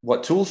far as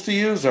what tools to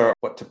use or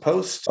what to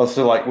post?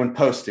 Also like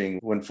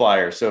when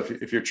flyers. So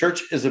if your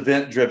church is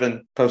event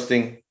driven,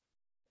 posting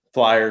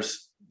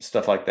flyers,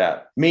 stuff like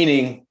that,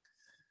 meaning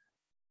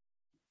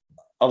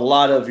a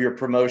lot of your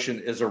promotion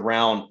is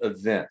around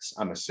events,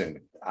 I'm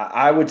assuming.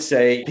 I would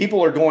say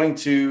people are going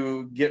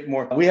to get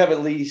more. We have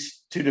at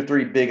least 2 to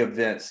 3 big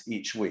events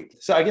each week.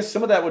 So I guess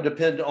some of that would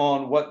depend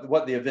on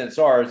what the events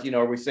are.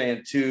 Are we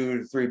saying 2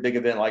 to 3 big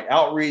event like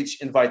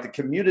outreach, invite the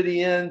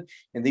community in,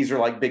 and these are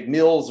like big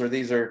meals, or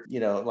these are,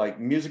 like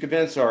music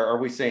events, or are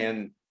we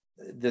saying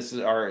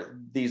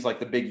these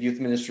like the big youth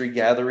ministry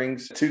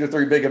gatherings, 2 to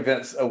 3 big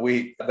events a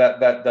week? That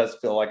does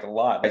feel like a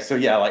lot. So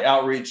yeah, like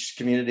outreach,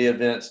 community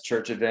events,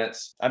 church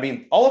events. I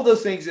mean, all of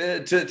those things,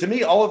 to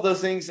me, all of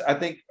those things I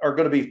think are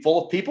going to be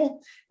full of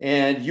people,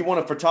 and you want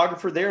a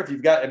photographer there.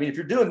 If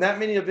you're doing that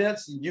many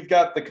events, you've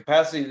got the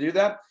capacity to do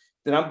that,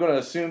 then I'm going to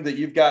assume that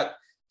you've got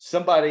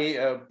somebody,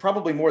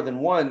 probably more than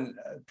one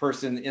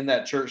person in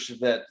that church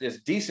that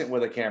is decent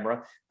with a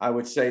camera. I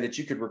would say that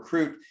you could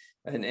recruit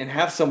and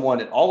have someone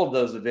at all of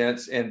those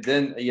events, and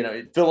then,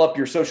 fill up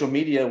your social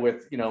media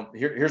with,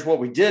 here's what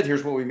we did,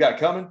 here's what we've got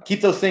coming.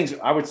 Keep those things.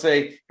 I would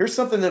say here's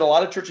something that a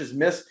lot of churches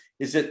miss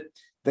is that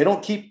they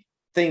don't keep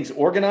things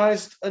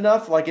organized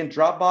enough, like in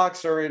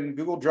Dropbox or in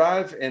Google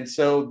Drive. And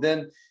so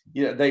then,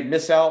 they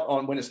miss out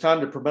on when it's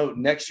time to promote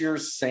next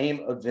year's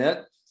same event.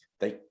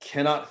 They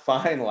cannot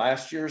find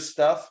last year's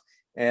stuff.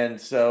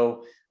 And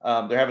so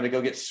they're having to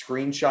go get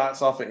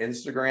screenshots off of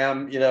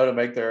Instagram, to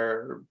make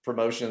their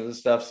promotions and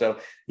stuff. So,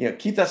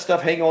 keep that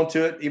stuff, hang on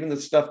to it, even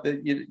the stuff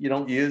that you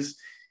don't use.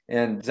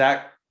 And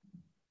Zach,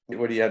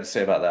 what do you have to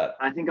say about that?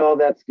 I think all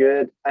that's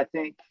good. I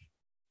think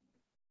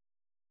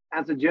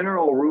as a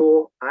general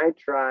rule, I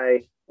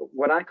try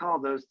what I call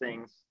those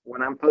things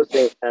when I'm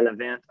posting an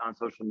event on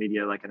social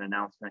media, like an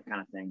announcement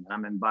kind of thing.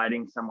 I'm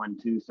inviting someone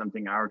to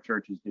something our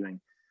church is doing.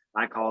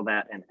 I call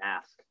that an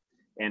ask.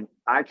 And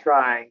I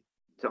try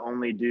to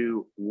only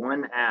do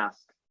one ask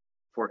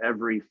for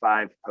every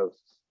 5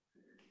 posts.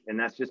 And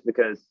that's just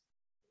because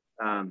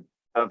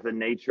of the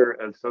nature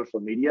of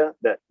social media,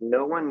 that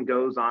no one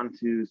goes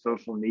onto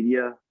social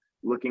media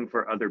looking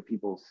for other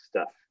people's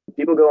stuff.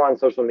 People go on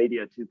social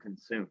media to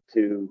consume,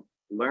 to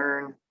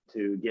learn,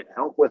 to get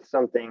help with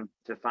something,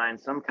 to find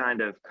some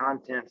kind of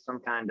content, some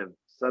kind of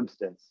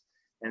substance.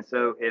 And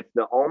so if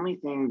the only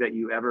thing that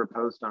you ever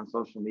post on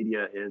social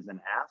media is an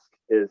ask,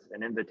 is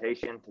an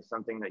invitation to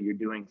something that you're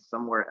doing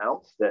somewhere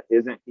else that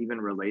isn't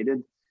even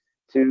related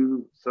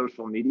to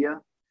social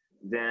media,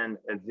 then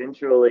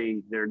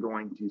eventually they're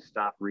going to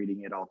stop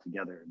reading it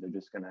altogether. They're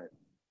just going to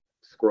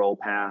scroll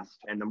past.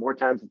 And the more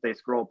times that they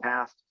scroll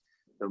past,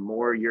 the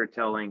more you're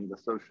telling the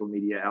social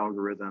media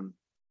algorithm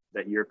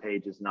that your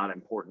page is not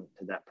important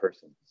to that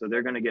person. So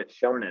they're going to get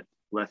shown it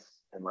less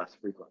and less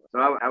frequently.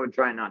 So I would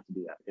try not to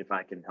do that if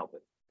I can help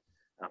it.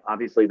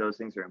 Obviously, those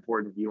things are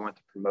important. You want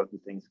to promote the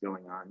things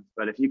going on.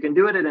 But if you can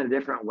do it in a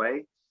different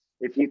way,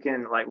 if you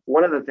can, like,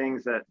 one of the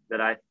things that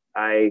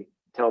I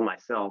tell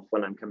myself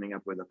when I'm coming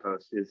up with a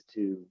post is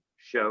to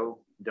show,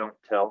 don't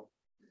tell.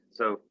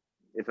 So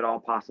if at all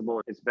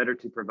possible, it's better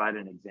to provide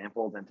an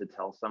example than to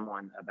tell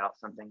someone about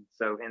something.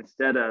 So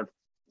instead of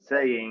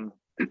saying,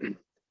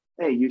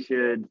 hey, you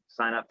should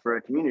sign up for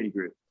a community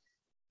group,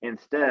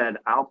 instead,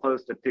 I'll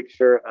post a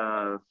picture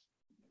of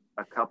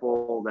a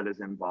couple that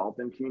is involved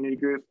in community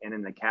group, and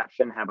in the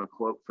caption have a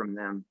quote from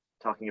them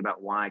talking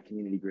about why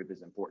community group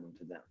is important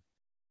to them.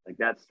 Like,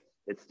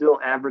 it's still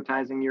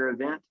advertising your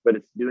event, but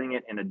it's doing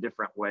it in a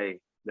different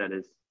way that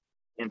is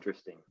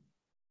interesting,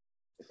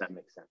 if that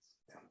makes sense.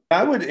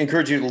 I would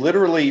encourage you to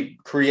literally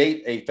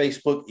create a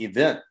Facebook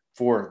event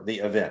for the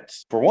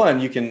events. For one,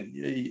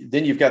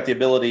 then you've got the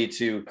ability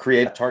to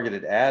create a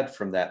targeted ad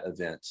from that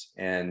event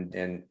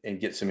and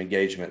get some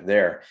engagement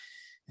there.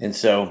 And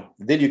so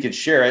then you can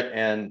share it,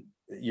 and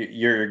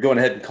you're going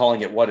ahead and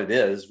calling it what it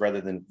is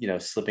rather than,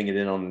 slipping it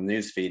in on the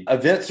news feed.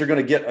 Events are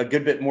going to get a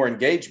good bit more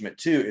engagement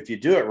too if you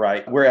do it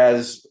right.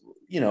 Whereas,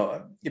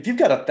 if you've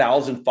got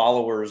 1,000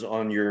 followers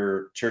on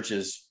your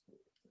church's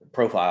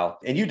profile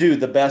and you do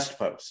the best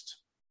post,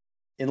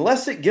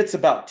 unless it gets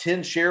about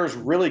 10 shares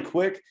really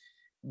quick,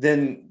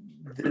 then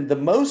the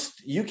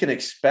most you can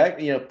expect,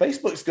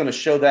 Facebook's going to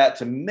show that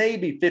to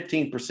maybe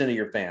 15% of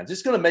your fans.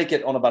 It's going to make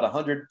it on about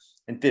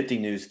 150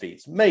 news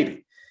feeds,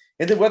 maybe.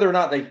 And then whether or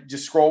not they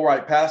just scroll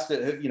right past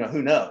it,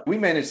 who knows? We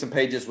manage some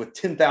pages with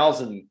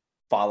 10,000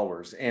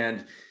 followers.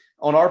 And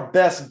on our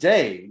best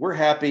day, we're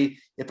happy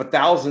if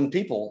 1,000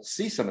 people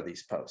see some of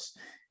these posts.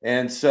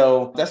 And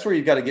so that's where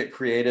you've got to get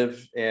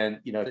creative. And,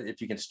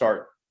 if you can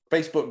start,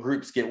 Facebook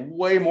groups get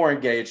way more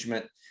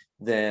engagement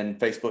than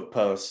Facebook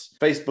posts.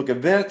 Facebook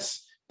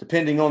events,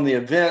 depending on the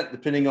event,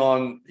 depending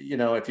on,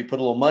 if you put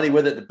a little money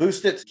with it to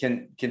boost it,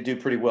 can do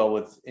pretty well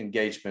with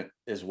engagement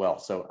as well.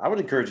 So I would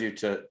encourage you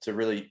to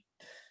really,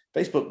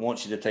 Facebook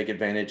wants you to take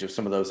advantage of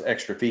some of those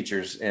extra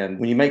features. And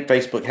when you make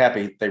Facebook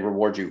happy, they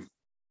reward you.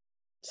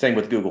 Same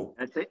with Google.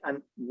 I'd say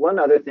one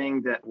other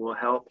thing that will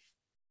help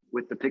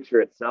with the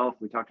picture itself,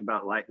 we talked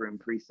about Lightroom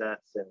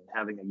presets and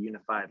having a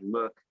unified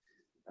look.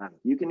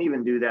 You can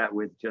even do that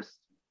with just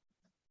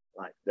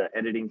like the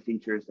editing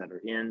features that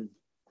are in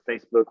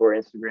Facebook or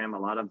Instagram. A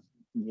lot of,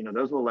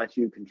 those will let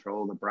you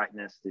control the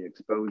brightness, the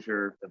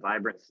exposure, the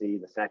vibrancy,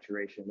 the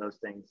saturation, those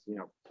things.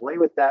 Play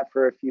with that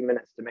for a few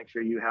minutes to make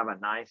sure you have a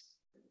nice,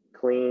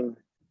 clean,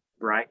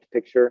 bright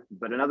picture.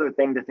 But another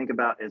thing to think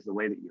about is the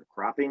way that you're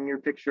cropping your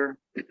picture.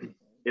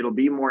 It'll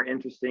be more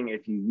interesting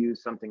if you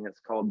use something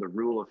that's called the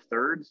rule of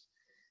thirds.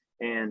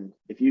 And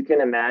if you can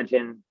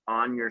imagine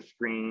on your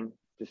screen,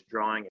 just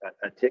drawing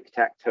a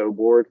tic-tac-toe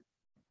board,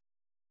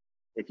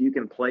 if you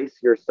can place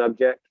your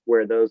subject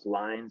where those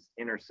lines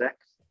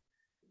intersect,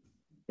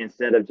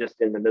 instead of just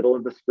in the middle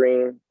of the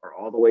screen or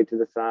all the way to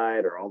the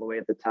side or all the way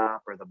at the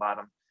top or the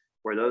bottom,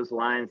 where those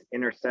lines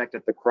intersect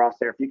at the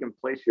crosshair, if you can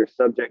place your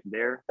subject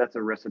there, that's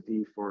a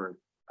recipe for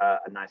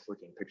a nice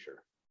looking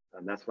picture.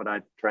 And that's what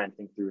I try and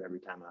think through every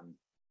time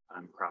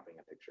I'm cropping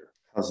a picture.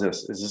 How's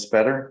this? Is this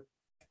better?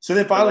 So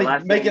then finally,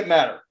 make it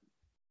matter.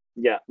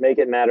 Yeah, make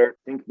it matter.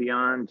 Think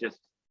beyond just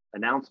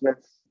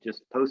announcements,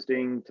 just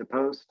posting to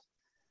post.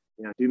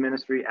 Do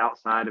ministry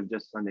outside of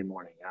just Sunday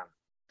morning.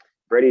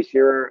 Brady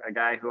Shearer, a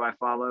guy who I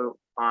follow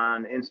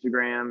on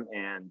Instagram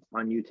and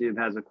on YouTube,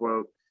 has a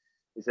quote.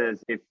 He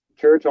says, if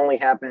church only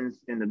happens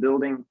in the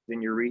building,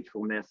 then your reach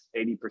will miss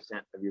 80%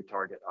 of your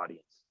target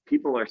audience.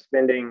 People are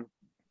spending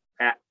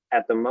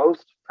at the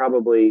most,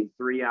 probably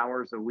 3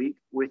 hours a week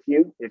with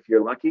you, if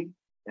you're lucky.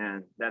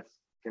 And that's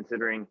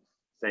considering,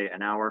 say,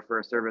 an hour for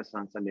a service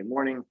on Sunday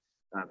morning,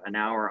 an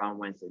hour on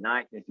Wednesday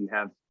night, if you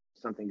have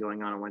something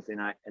going on Wednesday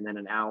night, and then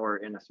an hour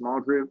in a small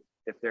group,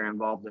 if they're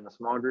involved in a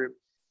small group.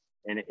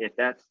 And if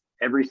that's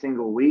every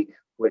single week,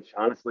 which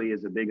honestly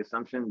is a big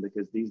assumption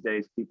because these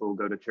days people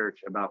go to church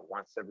about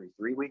once every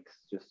 3 weeks,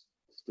 just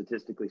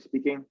statistically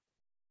speaking.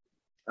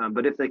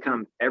 But if they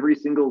come every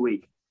single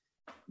week,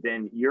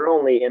 then you're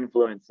only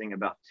influencing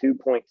about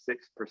 2.6%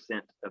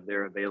 of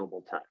their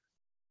available time.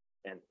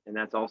 And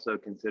that's also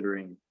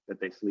considering that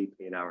they sleep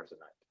 8 hours a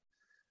night.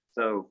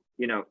 So,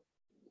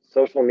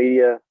 social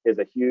media is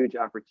a huge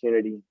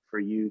opportunity for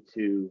you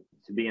to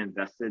be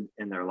invested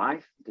in their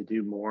life, to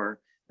do more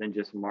than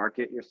just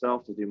market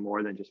yourself, to do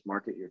more than just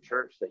market your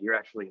church, that you're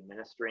actually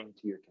ministering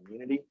to your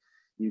community.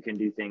 You can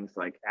do things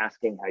like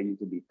asking how you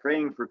can be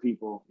praying for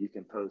people. You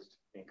can post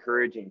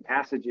encouraging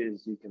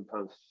passages. You can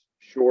post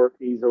short,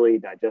 easily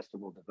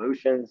digestible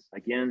devotions.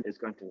 Again, it's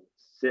going to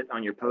sit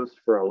on your post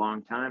for a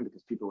long time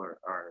because people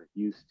are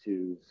used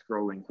to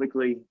scrolling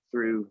quickly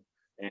through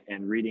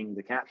and reading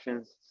the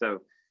captions.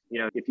 So,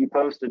 if you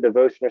post a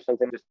devotion or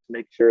something, just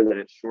make sure that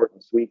it's short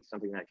and sweet,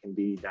 something that can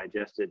be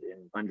digested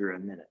in under a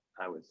minute,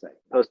 I would say.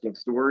 Posting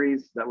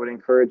stories that would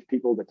encourage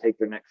people to take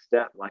their next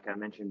step. Like I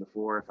mentioned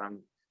before, if I'm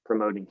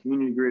promoting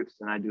community groups,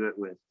 then I do it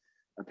with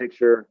a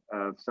picture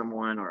of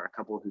someone or a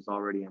couple who's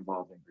already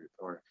involved in group.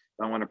 Or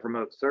if I want to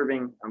promote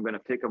serving, I'm going to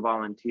pick a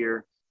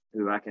volunteer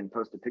who I can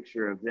post a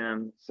picture of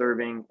them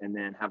serving and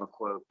then have a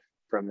quote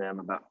from them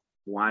about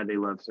why they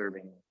love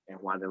serving and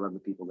why they love the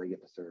people they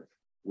get to serve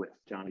with.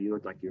 John, you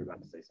look like you were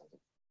about to say something.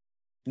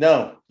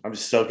 No, I'm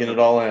just soaking it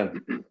all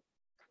in.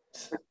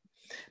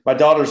 My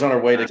daughter's on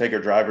her way to take her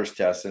driver's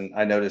test, and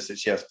I noticed that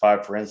she has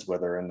 5 friends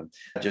with her, and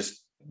I'm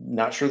just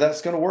not sure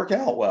that's going to work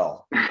out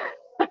well.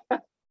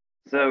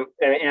 So,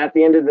 and at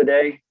the end of the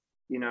day,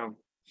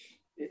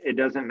 it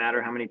doesn't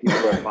matter how many people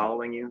are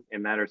following you.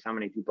 It matters how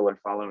many people are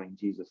following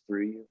Jesus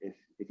through you.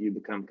 If you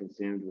become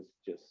consumed with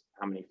just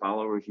how many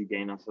followers you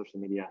gain on social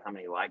media, how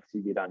many likes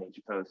you get on each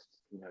post,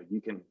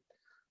 you can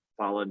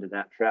fall into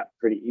that trap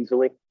pretty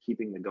easily,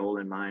 keeping the goal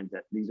in mind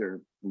that these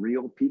are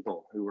real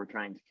people who we're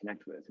trying to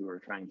connect with, who are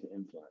trying to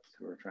influence,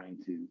 who are trying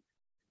to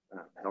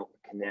help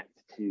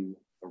connect to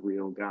a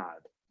real God.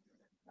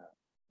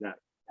 That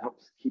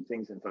helps keep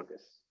things in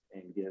focus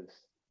and gives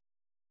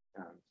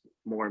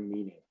more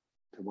meaning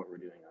to what we're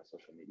doing on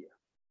social media.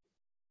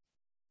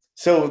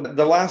 So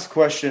the last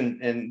question,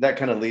 and that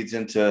kind of leads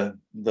into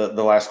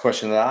the last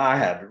question that I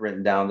had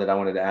written down that I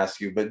wanted to ask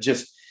you, but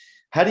just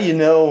How do you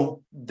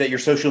know that your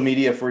social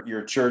media for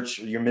your church,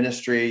 your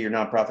ministry, your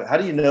nonprofit, how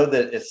do you know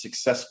that it's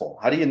successful?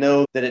 How do you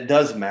know that it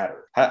does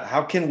matter?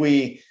 How can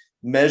we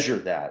measure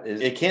that?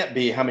 It can't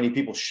be how many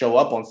people show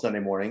up on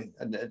Sunday morning.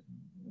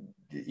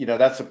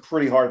 That's a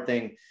pretty hard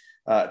thing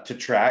to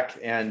track.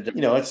 And,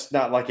 it's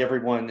not like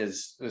everyone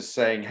is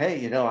saying,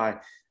 hey, I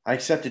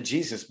accepted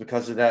Jesus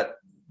because of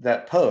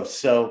that post.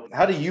 So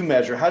how do you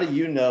measure? How do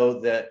you know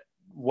that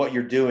what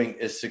you're doing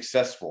is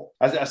successful?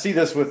 I see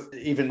this with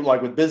even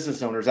like with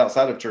business owners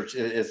outside of church.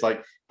 It's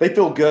like they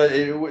feel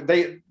good.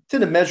 They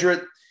tend to measure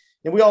it.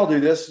 And we all do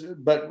this,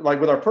 but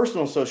like with our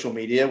personal social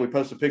media, we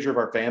post a picture of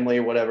our family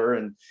or whatever.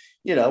 And,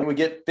 we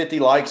get 50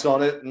 likes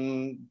on it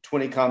and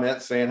 20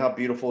 comments saying how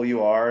beautiful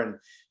you are and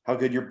how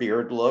good your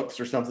beard looks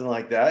or something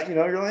like that.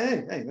 You're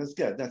like, hey, that's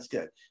good. That's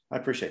good. I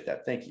appreciate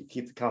that. Thank you.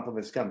 Keep the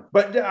compliments coming.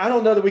 But I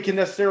don't know that we can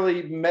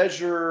necessarily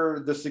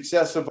measure the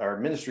success of our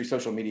ministry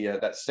social media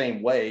that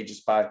same way,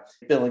 just by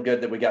feeling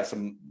good that we got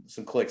some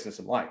clicks and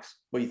some likes.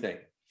 What do you think?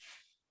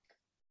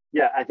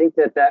 Yeah, I think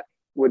that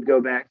would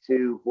go back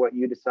to what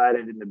you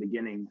decided in the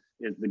beginning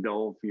is the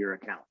goal for your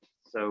account.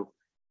 So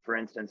for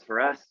instance, for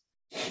us,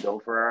 the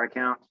goal for our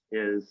account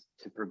is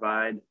to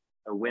provide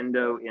a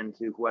window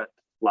into what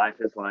life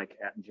is like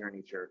at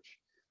Journey Church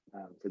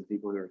for the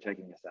people who are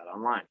checking us out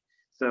online.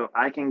 So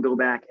I can go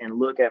back and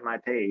look at my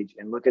page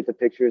and look at the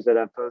pictures that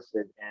I've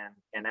posted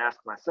and ask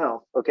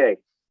myself, okay,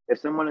 if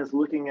someone is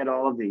looking at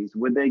all of these,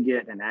 would they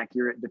get an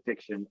accurate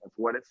depiction of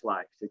what it's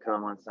like to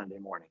come on Sunday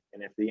morning?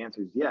 And if the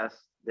answer is yes,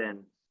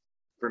 then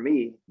for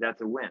me,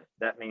 that's a win.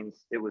 That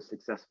means it was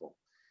successful.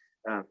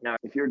 Now,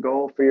 if your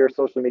goal for your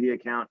social media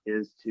account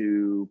is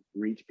to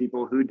reach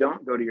people who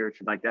don't go to your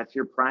church, like that's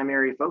your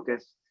primary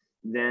focus,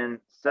 then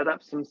set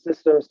up some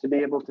systems to be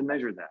able to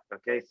measure that.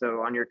 Okay,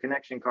 so on your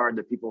connection card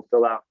that people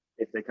fill out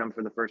if they come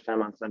for the first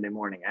time on Sunday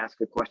morning, ask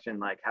a question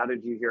like, how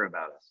did you hear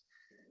about us?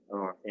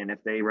 And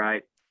if they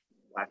write,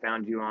 I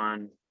found you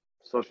on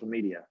social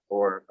media,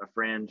 or a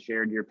friend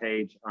shared your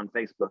page on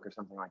Facebook or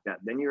something like that,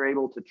 then you're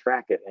able to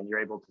track it and you're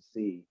able to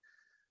see,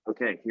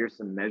 okay, here's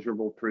some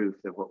measurable proof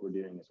that what we're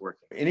doing is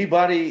working.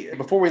 Anybody,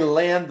 before we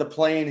land the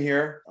plane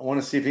here, I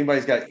want to see if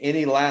anybody's got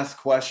any last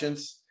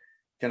questions.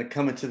 Kind of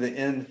coming to the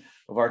end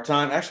of our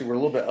time. Actually, we're a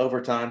little bit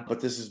over time, but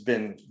this has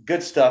been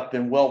good stuff,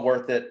 been well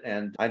worth it.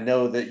 And I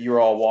know that you're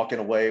all walking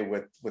away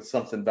with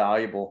something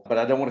valuable, but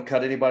I don't want to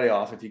cut anybody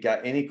off. If you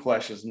got any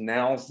questions,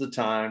 now's the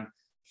time.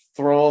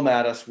 Throw them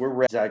at us. We're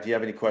ready. Zach, do you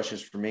have any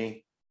questions for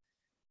me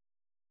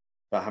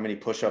about how many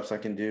push-ups I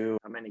can do?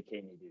 How many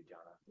can you do, John?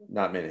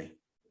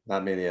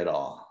 Not many at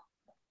all.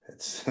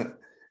 It's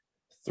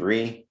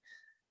 3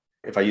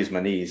 if I use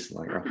my knees.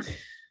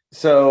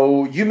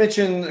 So you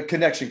mentioned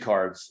connection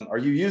cards. Are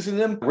you using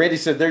them? Randy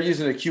said they're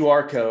using a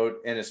QR code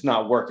and it's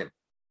not working.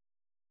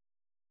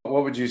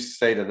 What would you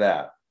say to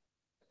that?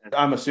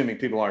 I'm assuming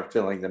people aren't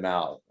filling them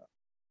out.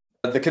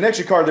 The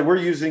connection card that we're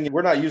using,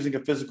 we're not using a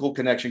physical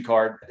connection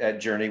card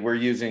at Journey.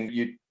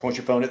 You point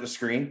your phone at the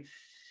screen,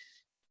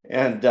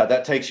 and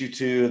that takes you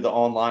to the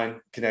online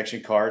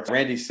connection cards.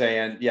 Randy's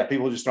saying, yeah,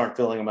 people just aren't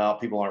filling them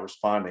out. People aren't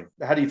responding.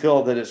 How do you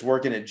feel that it's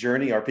working at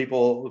Journey? Are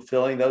people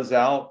filling those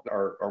out?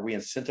 Are we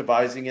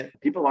incentivizing it?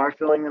 People are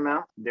filling them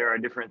out. There are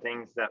different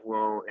things that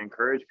will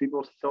encourage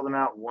people to fill them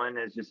out. One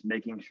is just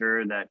making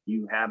sure that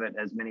you have it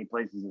as many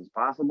places as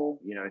possible.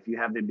 If you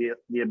have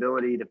the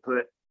ability to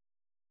put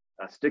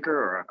a sticker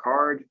or a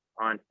card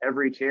on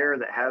every chair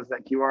that has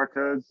that QR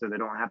code so they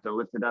don't have to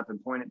lift it up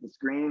and point at the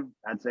screen,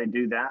 I'd say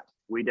do that.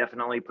 We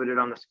definitely put it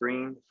on the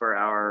screen for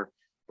our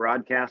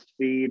broadcast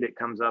feed. It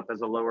comes up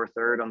as a lower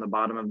third on the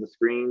bottom of the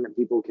screen that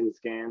people can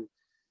scan.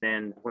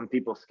 Then when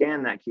people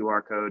scan that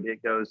QR code,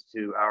 it goes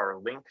to our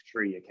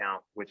Linktree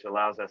account, which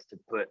allows us to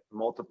put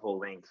multiple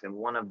links. And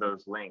one of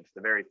those links,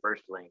 the very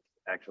first link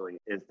actually,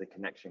 is the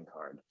connection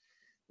card.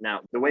 Now,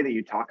 the way that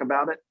you talk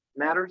about it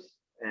matters.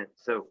 And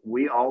so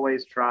we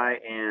always try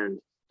and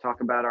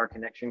talk about our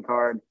connection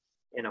card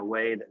in a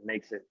way that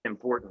makes it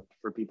important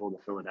for people to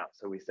fill it out.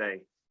 So we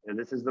say,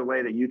 this is the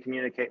way that you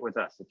communicate with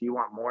us. If you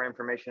want more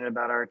information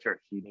about our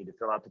church, you need to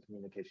fill out the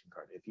communication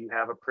card. If you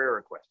have a prayer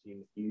request,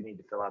 you need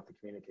to fill out the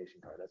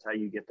communication card. That's how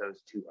you get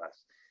those to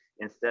us,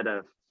 instead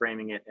of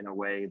framing it in a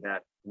way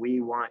that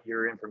we want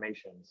your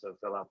information, so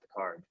fill out the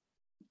card.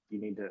 You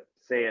need to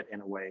say it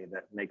in a way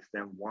that makes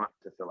them want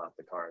to fill out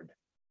the card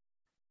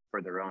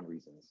for their own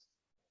reasons.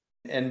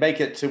 And make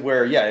it to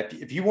where,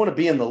 if you want to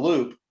be in the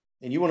loop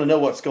and you want to know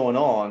what's going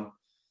on,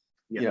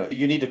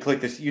 you need to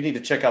click this, you need to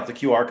check out the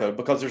QR code,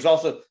 because there's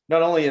also,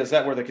 not only is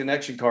that where the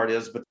connection card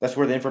is, but that's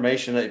where the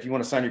information, if you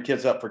want to sign your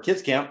kids up for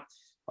kids camp,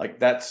 like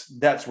that's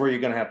where you're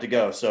going to have to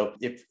go. So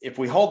if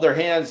we hold their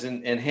hands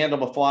and hand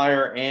them a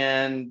flyer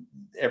and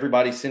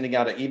everybody's sending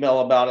out an email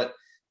about it,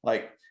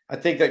 like, I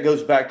think that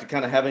goes back to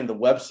kind of having the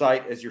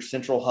website as your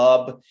central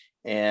hub.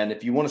 And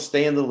if you want to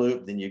stay in the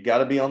loop, then you got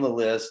to be on the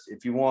list.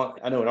 If you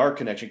want, I know in our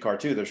connection card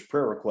too, there's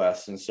prayer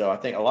requests. And so I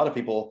think a lot of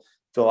people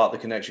fill out the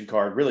connection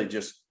card really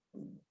just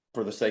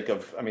for the sake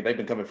of, I mean, they've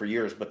been coming for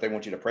years, but they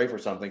want you to pray for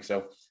something.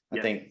 So I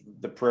Yeah. think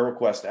the prayer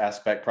request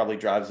aspect probably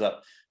drives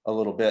up a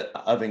little bit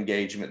of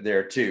engagement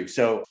there too.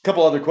 So a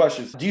couple other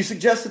questions. Do you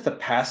suggest that the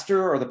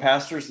pastor or the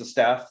pastors, the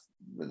staff,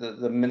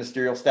 the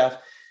ministerial staff,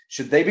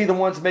 should they be the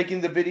ones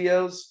making the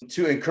videos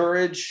to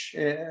encourage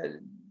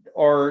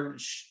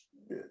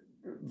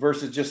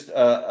versus just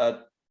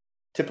a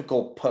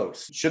typical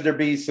post? Should there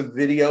be some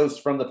videos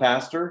from the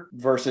pastor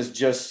versus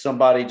just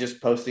somebody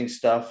just posting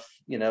stuff,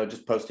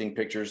 just posting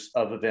pictures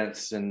of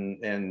events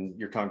and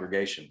your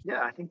congregation?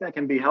 Yeah, I think that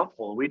can be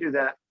helpful. We do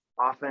that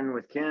often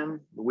with Ken.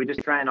 We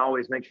just try and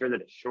always make sure that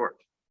it's short,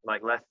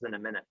 like less than a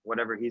minute,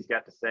 whatever he's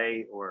got to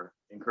say or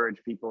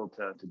encourage people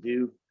to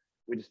do.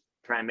 We just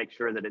try and make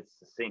sure that it's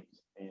succinct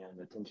and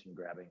attention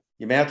grabbing.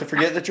 You may have to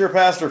forget that you're a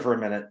pastor for a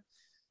minute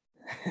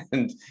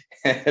and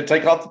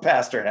take off the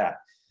pastor hat.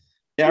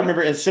 Yeah, I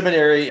remember in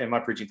seminary in my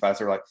preaching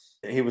class,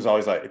 he was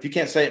always like, if you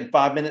can't say it in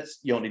 5 minutes,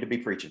 you don't need to be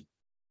preaching.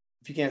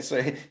 If you can't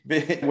say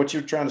what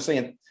you're trying to say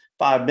in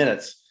 5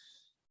 minutes,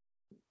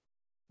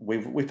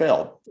 we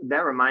failed.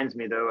 That reminds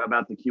me though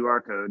about the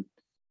QR code.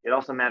 It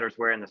also matters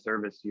where in the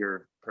service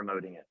you're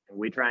promoting it. And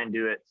we try and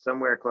do it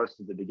somewhere close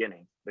to the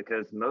beginning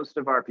because most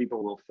of our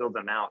people will fill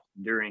them out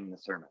during the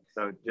sermon.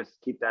 So just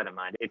keep that in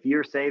mind. If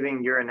you're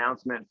saving your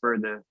announcement for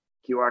the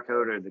QR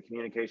code or the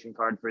communication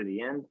card for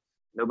the end,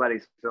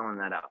 nobody's filling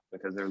that out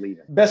because they're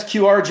leaving. Best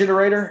QR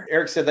generator.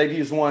 Eric said they've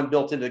used one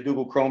built into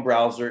Google Chrome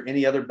browser.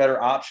 Any other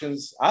better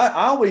options? I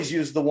always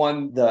use the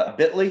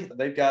Bitly.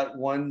 They've got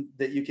one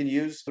that you can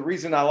use. The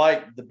reason I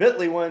like the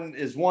Bitly one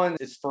is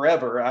it's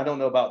forever. I don't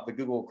know about the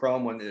Google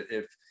Chrome one.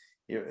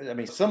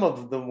 Some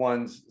of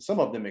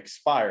them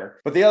expire.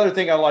 But the other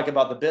thing I like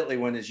about the Bitly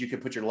one is you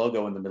can put your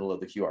logo in the middle of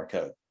the QR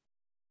code,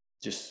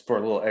 just for a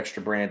little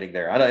extra branding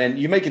there. And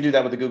you can do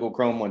that with the Google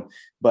Chrome one,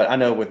 but I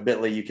know with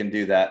Bitly you can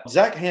do that.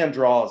 Zach hand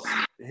draws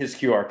his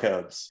QR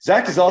codes.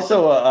 Zach is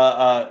also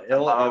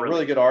a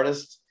really good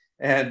artist.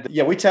 And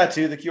yeah, we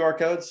tattoo the QR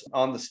codes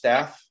on the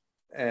staff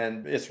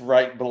and it's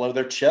right below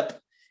their chip.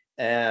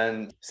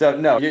 And so,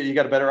 no, you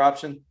got a better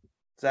option,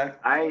 Zach?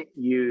 I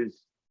use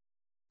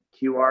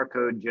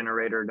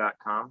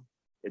qrcodegenerator.com.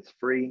 It's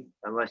free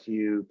unless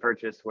you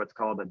purchase what's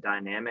called a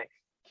dynamic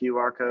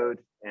QR code.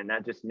 And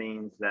that just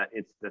means that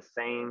it's the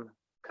same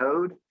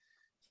code,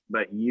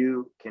 but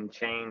you can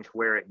change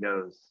where it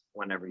goes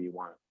whenever you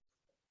want.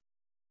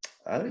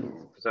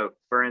 Oh. So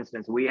for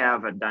instance, we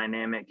have a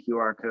dynamic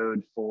QR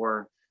code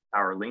for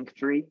our link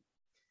tree.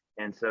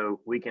 And so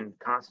we can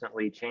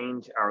constantly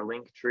change our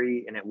link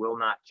tree and it will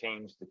not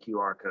change the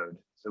QR code.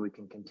 So we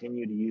can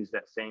continue to use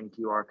that same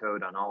QR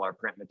code on all our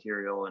print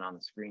material and on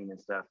the screen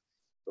and stuff,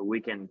 but we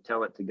can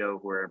tell it to go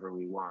wherever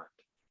we want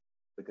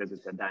because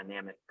it's a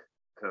dynamic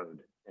code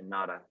and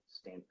not a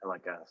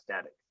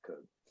static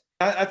code.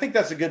 I think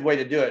that's a good way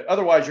to do it.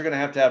 Otherwise, you're going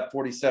to have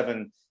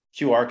 47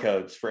 QR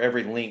codes for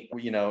every link.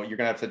 You're going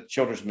to have the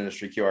children's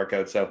ministry QR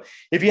code. So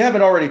if you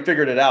haven't already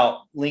figured it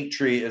out,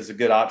 Linktree is a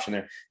good option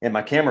there. And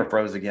my camera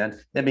froze again.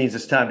 That means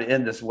it's time to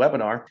end this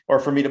webinar or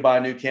for me to buy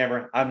a new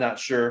camera. I'm not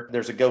sure.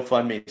 There's a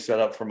GoFundMe set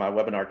up for my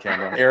webinar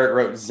camera. Eric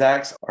wrote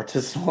Zach's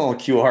artisanal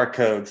QR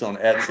codes on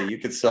Etsy. You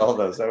could sell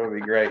those. That would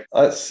be great.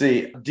 Let's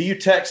see. Do you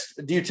text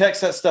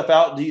that stuff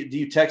out? Do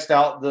you text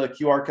out the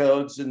QR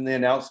codes and the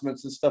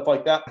announcements and stuff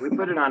like that? We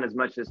put it on as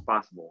much as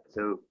possible.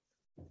 So,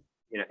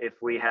 if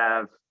we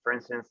have, for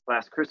instance,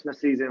 last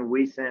Christmas season,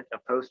 we sent a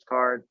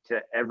postcard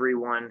to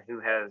everyone who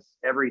has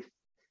every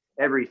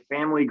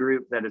family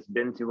group that has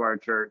been to our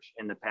church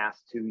in the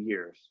past 2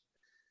 years.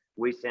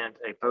 We sent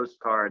a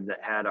postcard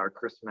that had our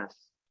Christmas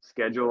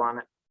schedule on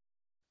it.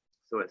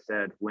 So it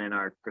said when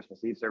our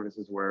Christmas Eve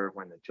services were,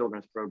 when the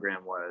children's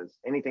program was,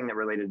 anything that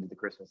related to the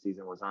Christmas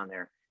season was on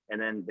there.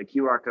 And then the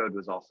QR code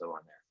was also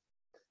on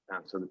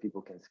there. So that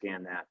people can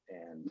scan that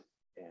and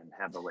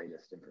have the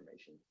latest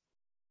information.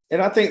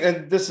 And I think,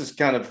 and this is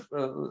kind of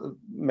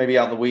maybe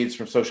out in the weeds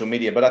from social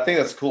media, but I think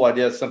that's a cool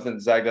idea. It's something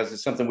Zach does.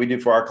 It's something we do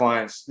for our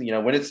clients.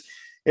 When it's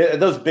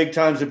those big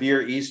times of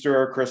year, Easter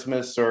or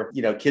Christmas or,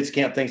 kids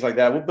camp, things like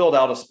that, we'll build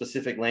out a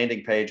specific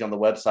landing page on the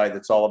website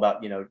that's all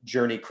about,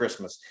 Journey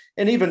Christmas,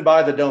 and even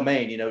buy the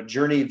domain,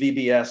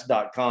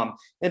 journeyvbs.com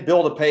and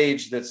build a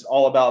page that's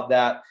all about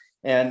that.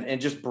 And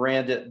just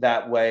brand it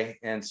that way.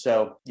 And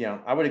so,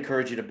 I would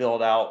encourage you to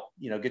build out,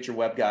 get your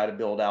web guy to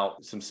build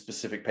out some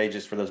specific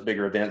pages for those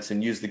bigger events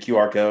and use the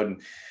QR code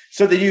and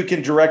so that you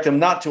can direct them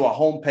not to a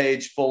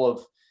homepage full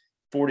of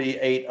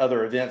 48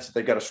 other events that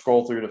they've got to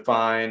scroll through to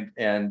find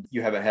and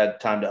you haven't had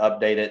time to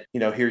update it.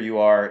 Here you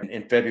are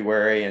in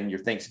February and your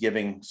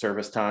Thanksgiving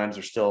service times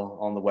are still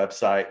on the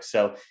website.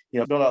 So,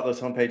 build out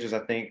those homepages, I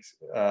think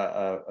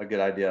a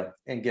good idea,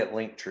 and get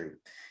Linktree.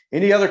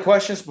 Any other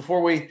questions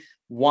before we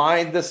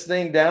wind this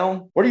thing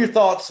down? What are your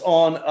thoughts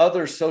on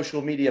other social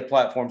media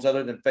platforms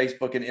other than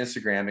Facebook and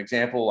Instagram?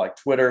 Example like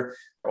Twitter,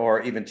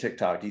 or even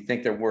TikTok? Do you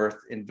think they're worth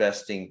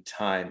investing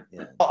time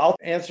in? I'll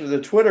answer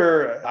the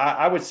Twitter.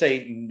 I would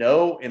say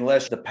no,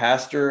 unless the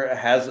pastor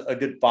has a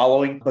good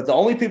following. But the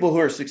only people who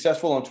are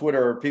successful on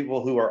Twitter are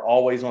people who are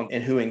always on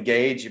and who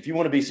engage. If you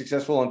want to be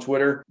successful on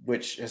Twitter,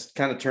 which has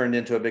kind of turned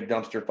into a big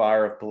dumpster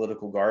fire of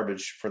political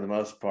garbage for the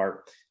most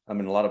part, I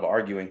mean, a lot of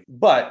arguing.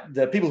 But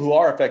the people who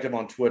are effective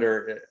on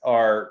Twitter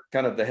are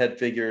kind of the head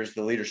figures,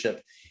 the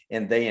leadership,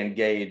 and they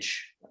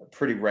engage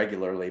pretty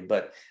regularly.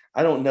 But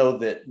I don't know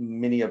that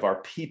many of our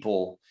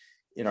people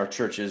in our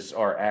churches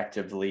are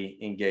actively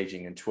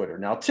engaging in Twitter.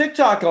 Now,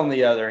 TikTok, on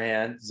the other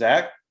hand,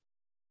 Zach,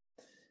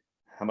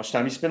 how much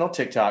time you spend on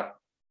TikTok?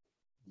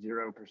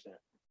 0%.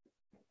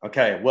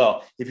 Okay,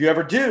 well, if you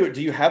ever do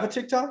you have a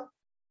TikTok?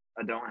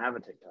 I don't have a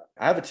TikTok.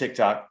 I have a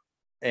TikTok,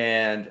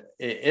 and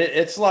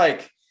it's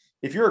like,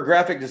 if you're a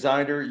graphic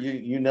designer,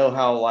 you know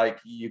how, like,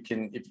 you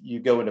can, if you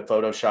go into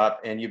Photoshop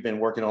and you've been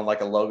working on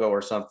like a logo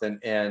or something,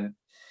 and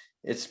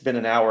it's been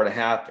an hour and a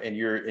half and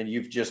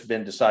you've just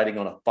been deciding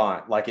on a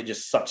font, like it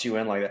just sucks you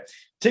in like that.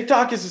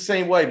 TikTok is the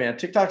same way, man.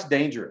 TikTok's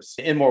dangerous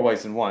in more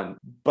ways than one,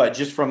 but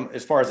just from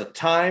as far as a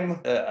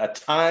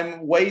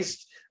time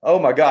waste, oh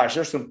my gosh,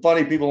 there's some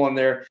funny people on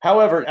there.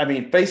 However, I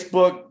mean,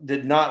 Facebook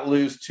did not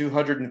lose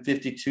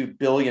 $252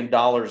 billion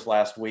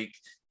last week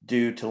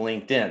due to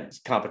LinkedIn's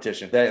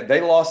competition.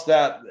 They lost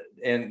that,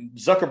 and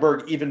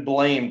Zuckerberg even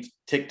blamed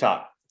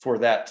TikTok for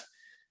that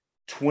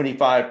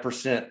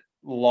 25%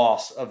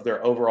 loss of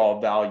their overall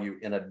value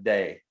in a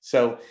day.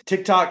 So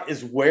TikTok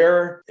is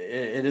where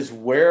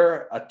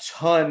a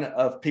ton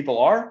of people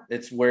are.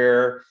 It's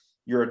where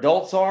your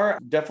adults are,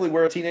 definitely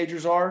where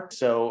teenagers are.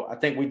 So I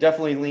think we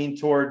definitely lean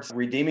towards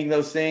redeeming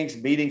those things,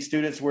 meeting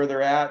students where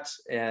they're at,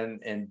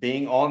 and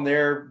being on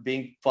there,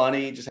 being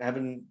funny, just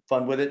having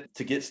fun with it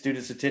to get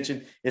students'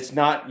 attention. It's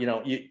not,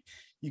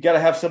 you got to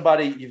have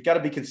somebody, you've got to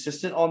be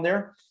consistent on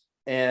there,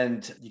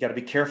 and you got to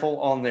be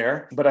careful on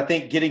there. But I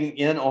think getting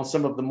in on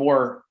some of the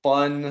more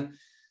fun,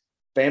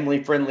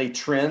 family-friendly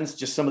trends,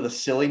 just some of the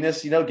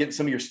silliness, getting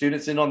some of your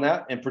students in on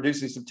that and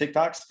producing some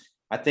TikToks,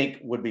 I think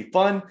would be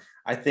fun.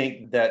 I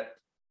think that,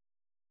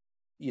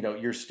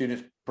 your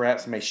students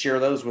perhaps may share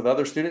those with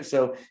other students.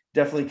 So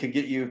definitely could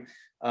get you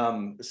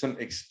some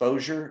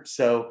exposure.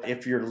 So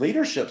if your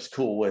leadership's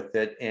cool with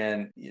it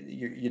and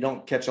you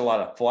don't catch a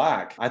lot of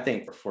flack, I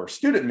think for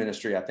student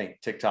ministry, I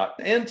think TikTok,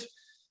 and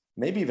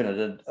maybe even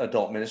an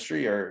adult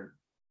ministry, or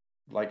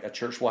like a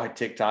church-wide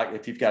TikTok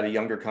if you've got a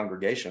younger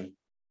congregation.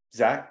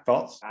 Zach,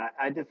 thoughts?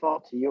 I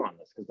default to you on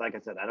this because, like I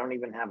said, I don't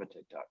even have a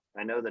TikTok.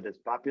 I know that it's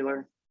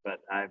popular, but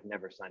I've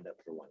never signed up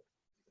for one.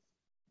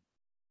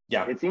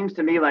 Yeah. It seems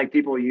to me like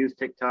people use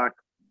TikTok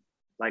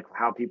like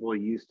how people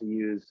used to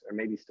use, or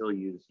maybe still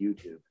use,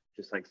 YouTube,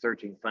 just like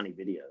searching funny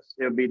videos.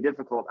 It would be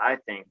difficult, I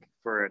think,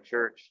 for a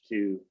church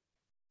to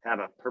have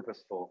a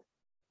purposeful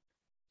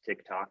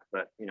TikTok,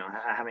 but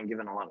I haven't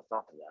given a lot of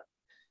thought to that.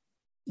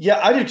 Yeah,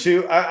 I do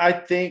too. I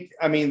think,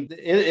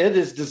 it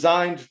is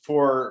designed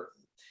for,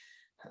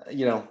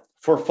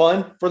 for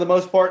fun for the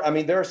most part. I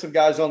mean, there are some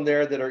guys on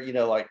there that are,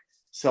 like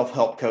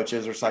self-help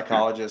coaches or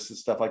psychologists and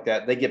stuff like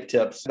that. They give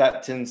tips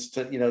that tends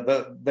to,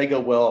 they go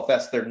well if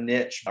that's their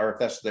niche or if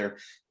that's their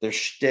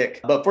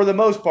shtick. But for the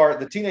most part,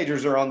 the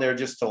teenagers are on there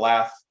just to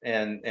laugh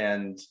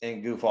and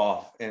goof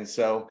off. And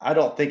so I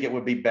don't think it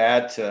would be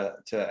bad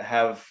to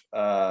have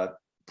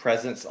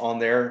presence on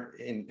there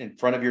in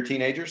front of your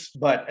teenagers,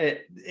 but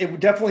it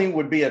definitely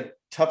would be a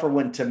tougher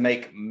one to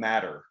make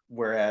matter.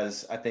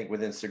 Whereas I think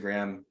with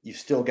Instagram,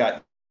 you've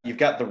got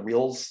the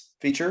Reels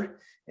feature,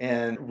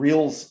 and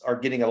Reels are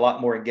getting a lot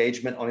more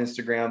engagement on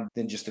Instagram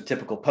than just a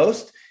typical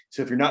post.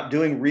 So if you're not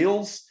doing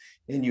Reels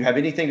and you have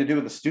anything to do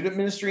with the student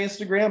ministry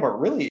Instagram, or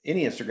really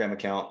any Instagram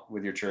account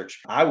with your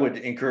church, I would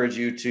encourage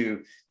you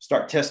to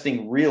start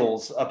testing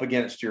Reels up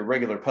against your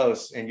regular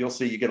posts, and you'll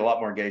see you get a lot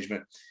more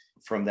engagement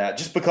from that,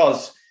 just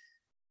because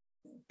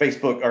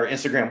Facebook or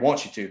Instagram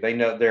wants you to. They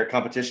know their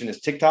competition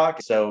is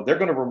TikTok, so they're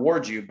going to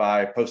reward you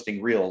by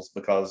posting Reels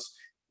because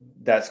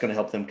that's going to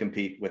help them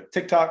compete with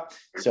TikTok.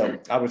 So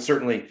I would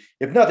certainly,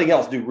 if nothing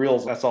else, do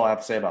Reels. That's all I have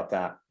to say about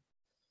that.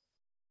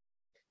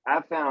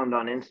 I've found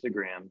on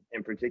Instagram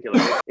in particular,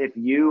 if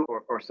you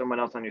or someone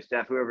else on your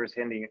staff, whoever's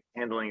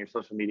handling your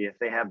social media, if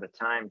they have the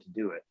time to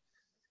do it,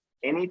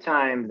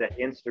 anytime that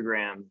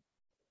Instagram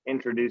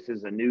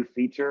introduces a new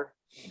feature,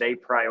 they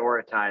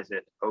prioritize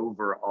it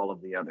over all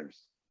of the others,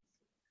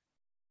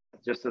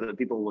 just so that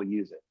people will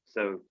use it.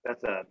 So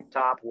that's a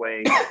top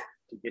way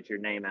to get your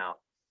name out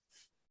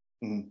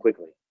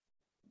quickly.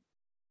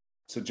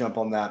 So jump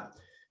on that.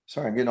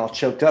 Sorry, I'm getting all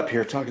choked up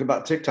here talking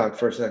about TikTok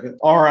for a second.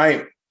 All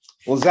right.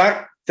 Well,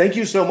 Zach, thank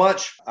you so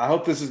much. I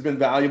hope this has been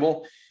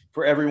valuable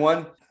for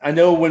everyone. I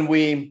know when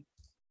we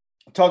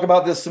talk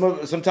about this,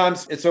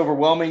 sometimes it's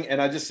overwhelming.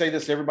 And I just say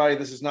this to everybody,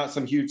 this is not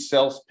some huge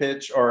sales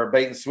pitch or a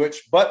bait and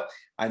switch, but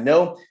I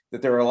know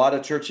that there are a lot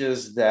of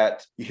churches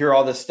that you hear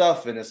all this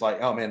stuff and it's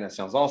like, oh man, that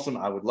sounds awesome.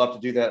 I would love to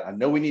do that. I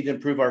know we need to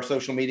improve our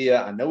social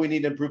media. I know we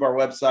need to improve our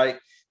website.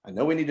 I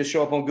know we need to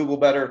show up on Google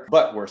better,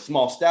 but we're a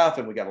small staff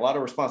and we got a lot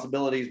of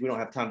responsibilities. We don't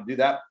have time to do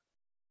that.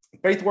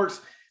 FaithWorks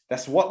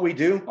That's what we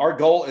do. Our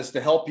goal is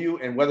to help you.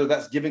 And whether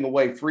that's giving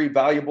away free,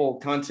 valuable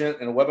content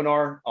in a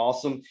webinar,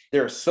 awesome.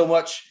 There's so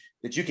much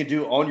that you can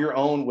do on your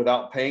own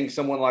without paying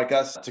someone like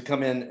us to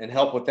come in and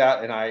help with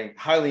that. And I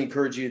highly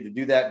encourage you to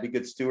do that. Be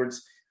good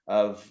stewards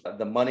of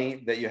the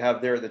money that you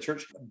have there at the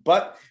church.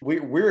 But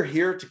we're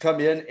here to come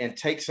in and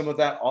take some of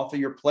that off of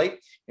your plate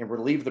and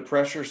relieve the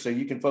pressure so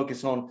you can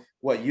focus on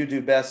what you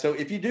do best. So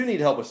if you do need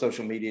help with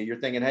social media,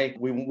 you're thinking, hey,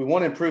 we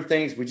want to improve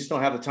things. We just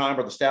don't have the time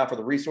or the staff or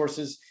the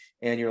resources.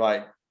 And you're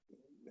like,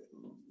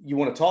 you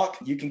want to talk,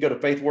 you can go to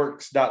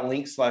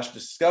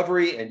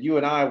faithworks.link/discovery, and you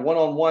and I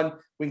one-on-one,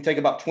 we can take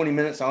about 20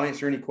 minutes. I'll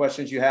answer any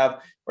questions you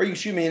have, or you can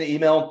shoot me an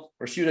email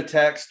or shoot a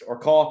text or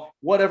call,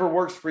 whatever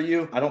works for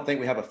you. I don't think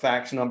we have a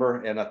fax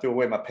number, and I threw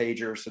away my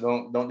pager, so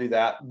don't do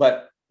that.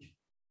 But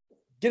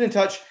get in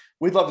touch.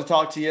 We'd love to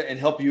talk to you and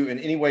help you in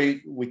any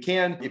way we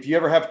can. If you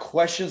ever have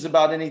questions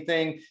about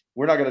anything,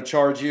 we're not going to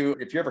charge you.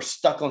 If you're ever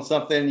stuck on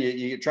something,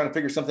 you're trying to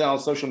figure something out on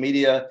social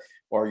media,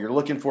 or you're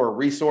looking for a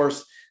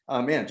resource,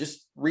 man,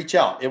 just reach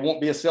out. It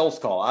won't be a sales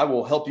call. I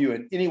will help you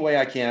in any way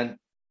I can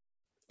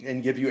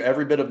and give you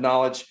every bit of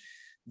knowledge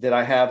that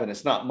I have. And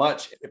it's not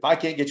much. If I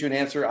can't get you an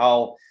answer,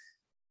 I'll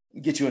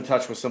get you in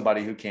touch with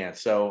somebody who can.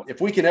 So if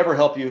we can ever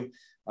help you,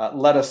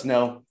 let us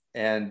know.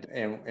 And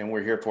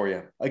we're here for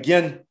you.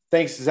 Again,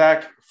 thanks,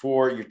 Zach,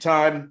 for your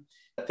time.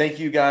 Thank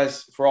you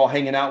guys for all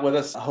hanging out with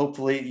us.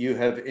 Hopefully you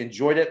have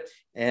enjoyed it.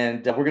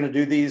 And we're going to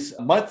do these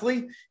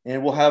monthly,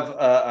 and we'll have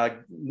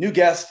a new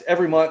guest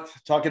every month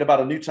talking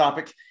about a new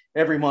topic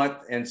every month.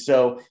 And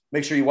so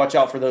make sure you watch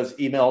out for those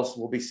emails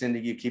we'll be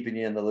sending you, keeping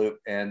you in the loop.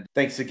 And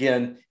thanks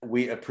again.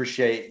 We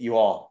appreciate you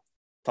all.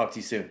 Talk to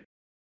you soon.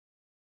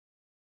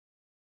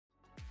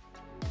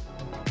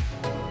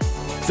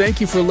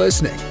 Thank you for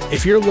listening.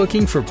 If you're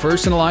looking for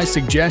personalized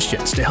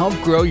suggestions to help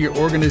grow your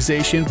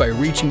organization by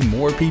reaching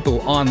more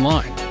people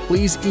online,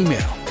 please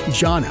email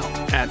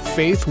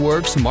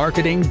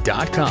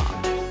Jono@faithworksmarketing.com.